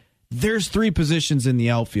 but there's 3 positions in the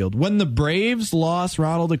outfield. When the Braves lost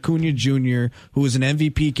Ronald Acuna Jr., who was an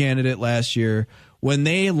MVP candidate last year, when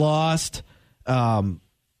they lost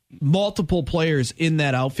multiple players in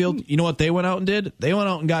that outfield, you know what they went out and did? They went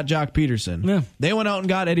out and got Jock Peterson. Yeah. They went out and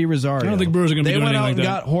got Eddie Rosario. I don't think Brewers are going to be doing anything like that. They went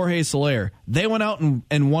out and got Jorge Soler. They went out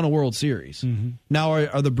and won a World Series. Mm-hmm. Now,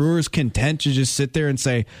 are the Brewers content to just sit there and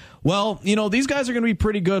say, well, these guys are going to be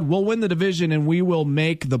pretty good. We'll win the division and we will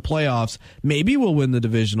make the playoffs. Maybe we'll win the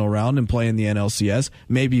divisional round and play in the NLCS.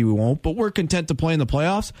 Maybe we won't, but we're content to play in the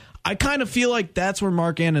playoffs. I kind of feel like that's where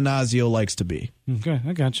Mark Ananazio likes to be. Okay,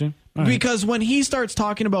 I got you. All right. Because when he starts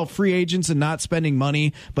talking about free agents and not spending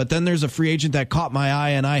money, but then there's a free agent that caught my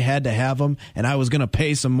eye and I had to have him and I was going to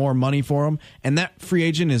pay some more money for him, and that free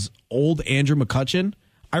agent is old Andrew McCutchen,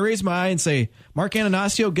 I raise my eye and say, Mark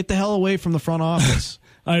Ananazio, get the hell away from the front office.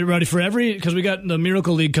 All right, Roddy, because we got the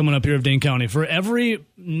Miracle League coming up here of Dane County, for every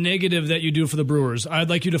negative that you do for the Brewers, I'd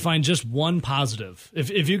like you to find just one positive.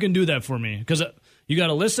 If you can do that for me, because you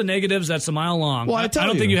got a list of negatives that's a mile long. Well, I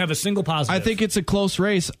don't think you have a single positive. I think it's a close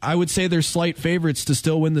race. I would say they're slight favorites to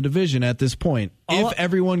still win the division at this point, if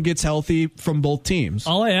everyone gets healthy from both teams.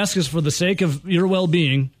 All I ask is, for the sake of your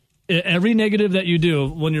well-being, every negative that you do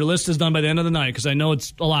when your list is done by the end of the night, because I know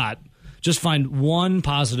it's a lot, just find one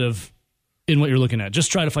positive in what you're looking at.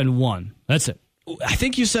 Just try to find one. That's it. I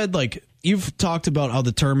think you said, you've talked about how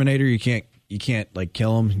the Terminator, you can't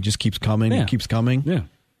kill him. He just keeps coming. Yeah. He keeps coming. Yeah.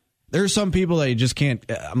 There are some people that you just can't.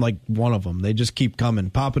 I'm like one of them. They just keep coming,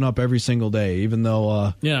 popping up every single day, even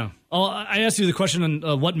though. Yeah. Oh, I asked you the question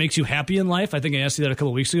on what makes you happy in life. I think I asked you that a couple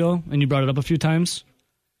of weeks ago, and you brought it up a few times.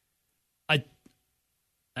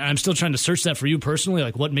 I'm still trying to search that for you personally.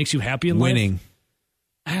 Like, what makes you happy in life? Winning.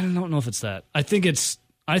 I don't know if it's that. I think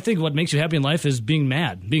what makes you happy in life is being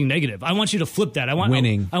mad, being negative. I want you to flip that. I want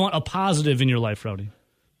winning. I want a positive in your life, Rowdy.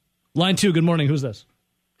 Line 2. Good morning. Who's this?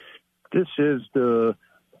 This is the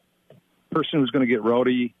person who's going to get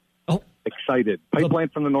Rowdy excited. Pipeline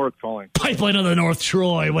from the North calling. Pipeline of the North,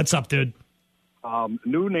 Troy. What's up, dude?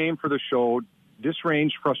 New name for the show,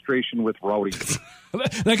 Disrange Frustration with Rowdy.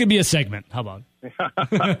 That could be a segment. How about?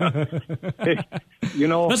 Hey,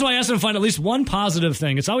 that's why I asked him to find at least one positive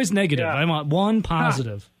thing. It's always negative. Yeah. I want one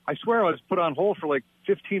positive. I swear I was put on hold for like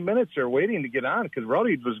 15 minutes there waiting to get on because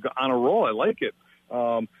Rowdy was on a roll. I like it.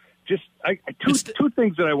 Two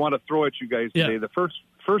things that I want to throw at you guys today. The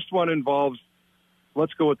first one involves,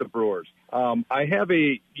 let's go with the Brewers. I have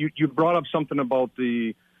you brought up something about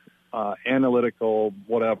the analytical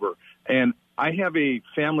whatever, and I have a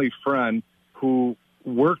family friend who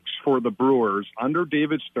works for the Brewers under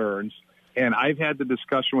David Stearns, and I've had the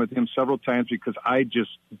discussion with him several times because I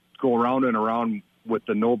just go around and around with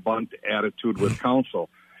the no bunt attitude with counsel.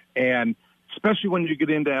 And especially when you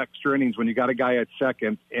get into extra innings, when you got a guy at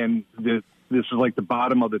second and this is like the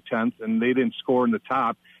bottom of the 10th and they didn't score in the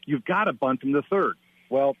top, you've got to bunt him to third.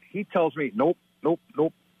 Well, he tells me, nope.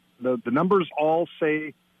 The numbers all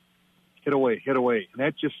say hit away. And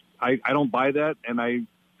that just, I don't buy that, and I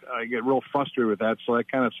get real frustrated with that, so I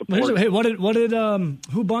kind of support. Hey,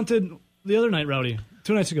 who bunted the other night, Rowdy?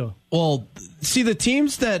 2 nights ago. Well, see, the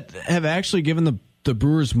teams that have actually given the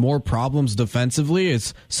Brewers more problems defensively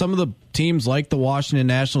is some of the teams like the Washington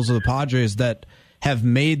Nationals or the Padres that have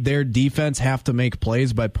made their defense have to make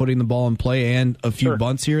plays by putting the ball in play and a few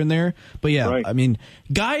bunts here and there. But yeah, right. I mean,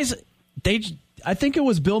 guys, I think it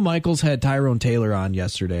was Bill Michaels had Tyrone Taylor on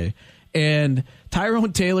yesterday. And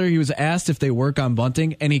Tyrone Taylor, he was asked if they work on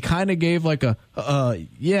bunting, and he kind of gave like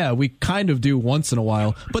yeah, we kind of do once in a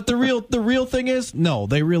while. But the real thing is, no,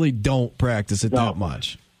 they really don't practice it that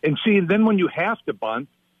much. And see, then when you have to bunt,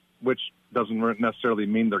 which doesn't necessarily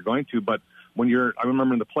mean they're going to, but when I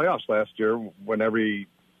remember in the playoffs last year, when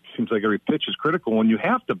seems like every pitch is critical, when you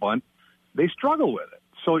have to bunt, they struggle with it.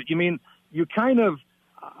 So, you kind of,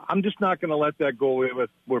 I'm just not going to let that go away with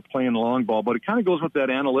we're playing the long ball, but it kind of goes with that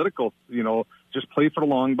analytical, just play for the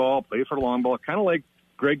long ball. Kind of like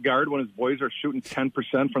Greg Gard when his boys are shooting 10%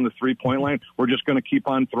 from the 3-point line. We're just going to keep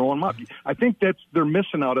on throwing them up. I think they're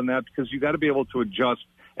missing out on that because you got to be able to adjust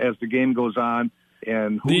as the game goes on.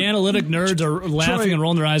 And the analytic nerds are laughing Troy, and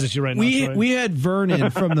rolling their eyes at you right now. Troy. We had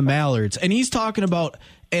Vernon from the Mallards, and he's talking about,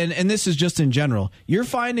 and this is just in general, you're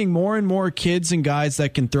finding more and more kids and guys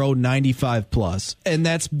that can throw 95 plus, and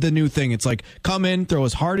that's the new thing. It's like, come in, throw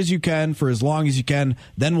as hard as you can for as long as you can,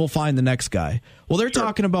 then we'll find the next guy. Well, they're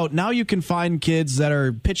talking about now you can find kids that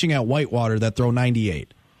are pitching at Whitewater that throw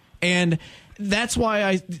 98. And that's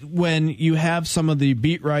why when you have some of the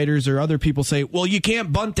beat writers or other people say, well, you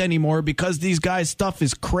can't bunt anymore because these guys' stuff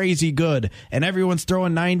is crazy good and everyone's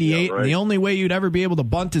throwing 98, and the only way you'd ever be able to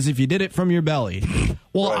bunt is if you did it from your belly.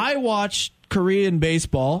 Well, I watched Korean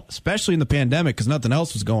baseball, especially in the pandemic because nothing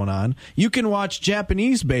else was going on. You can watch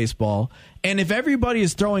Japanese baseball, and if everybody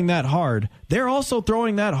is throwing that hard, they're also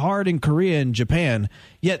throwing that hard in Korea and Japan,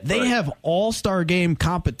 yet they have all-star game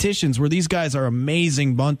competitions where these guys are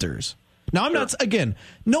amazing bunters. Now, I'm not, again,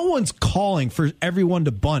 no one's calling for everyone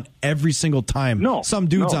to bunt every single time some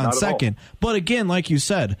dude's on second. But again, like you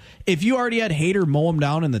said, if you already had Hader mow him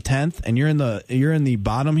down in the 10th and you're in the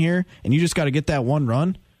bottom here and you just got to get that one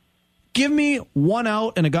run, give me one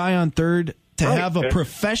out and a guy on third to have a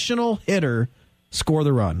professional hitter score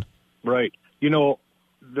the run. Right. You know,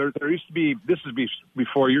 there used to be, this is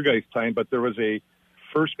before your guys' time, but there was a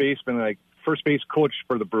first base coach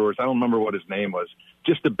for the Brewers. I don't remember what his name was.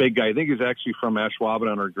 Just a big guy. I think he's actually from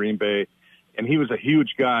Ashwaubenon or Green Bay, and he was a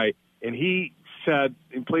huge guy. And he said,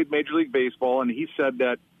 he played Major League Baseball, and he said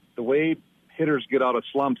that the way hitters get out of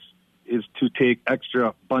slumps is to take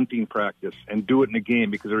extra bunting practice and do it in a game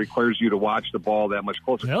because it requires you to watch the ball that much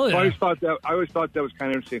closer. Hell yeah. So I always thought that was kind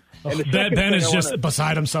of interesting. And Ben is just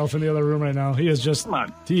beside himself in the other room right now. He is just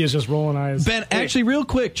rolling eyes. Ben, actually, real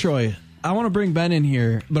quick, Troy, I want to bring Ben in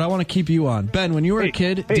here, but I want to keep you on. Ben, when you were a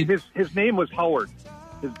kid, his name was Howard.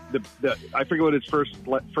 I forget what his first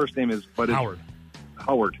name is, but it's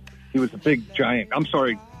Howard. He was a big giant. I'm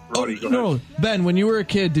sorry, Roddy. No, Ben, when you were a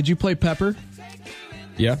kid, did you play pepper?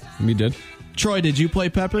 Yeah, we did. Troy, did you play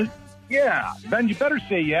pepper? Yeah, Ben, you better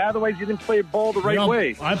say yeah. Otherwise, you didn't play ball the right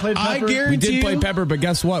way. I played pepper. We did play pepper, but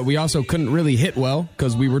guess what? We also couldn't really hit well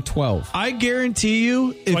because we were 12. I guarantee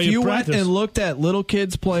you, if you went and looked at little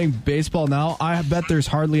kids playing baseball now, I bet there's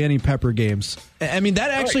hardly any pepper games. I mean,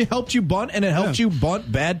 that actually helped you bunt, and it helped you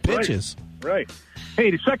bunt bad pitches. Right.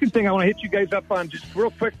 Hey, the second thing I want to hit you guys up on just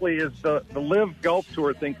real quickly is the Live Golf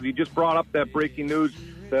Tour thing, because you just brought up that breaking news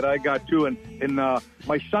that I got too. And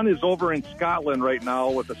my son is over in Scotland right now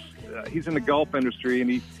with he's in the golf industry, and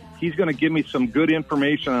he's going to give me some good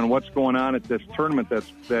information on what's going on at this tournament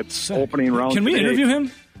that's opening round. Can we interview him?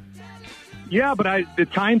 Yeah, but the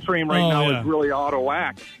time frame now is really out of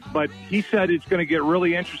whack. But he said it's going to get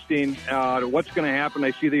really interesting. What's going to happen?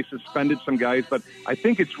 I see they suspended some guys, but I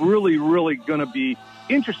think it's really, really going to be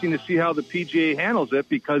interesting to see how the PGA handles it,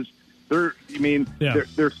 because they're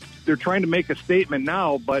trying to make a statement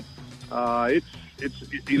now, but it's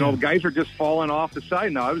guys are just falling off the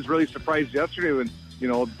side now. I was really surprised yesterday when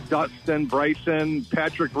Dustin, Bryson,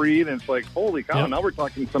 Patrick Reed, and it's like, holy cow! Now we're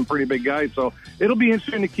talking some pretty big guys. So it'll be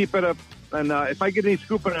interesting to keep it up. And if I get any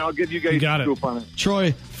scoop on it, I'll give you guys a scoop on it.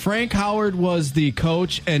 Troy, Frank Howard was the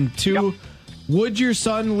coach, and would your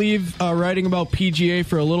son leave writing about PGA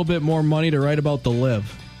for a little bit more money to write about the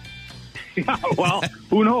Live? Yeah, well,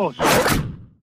 who knows?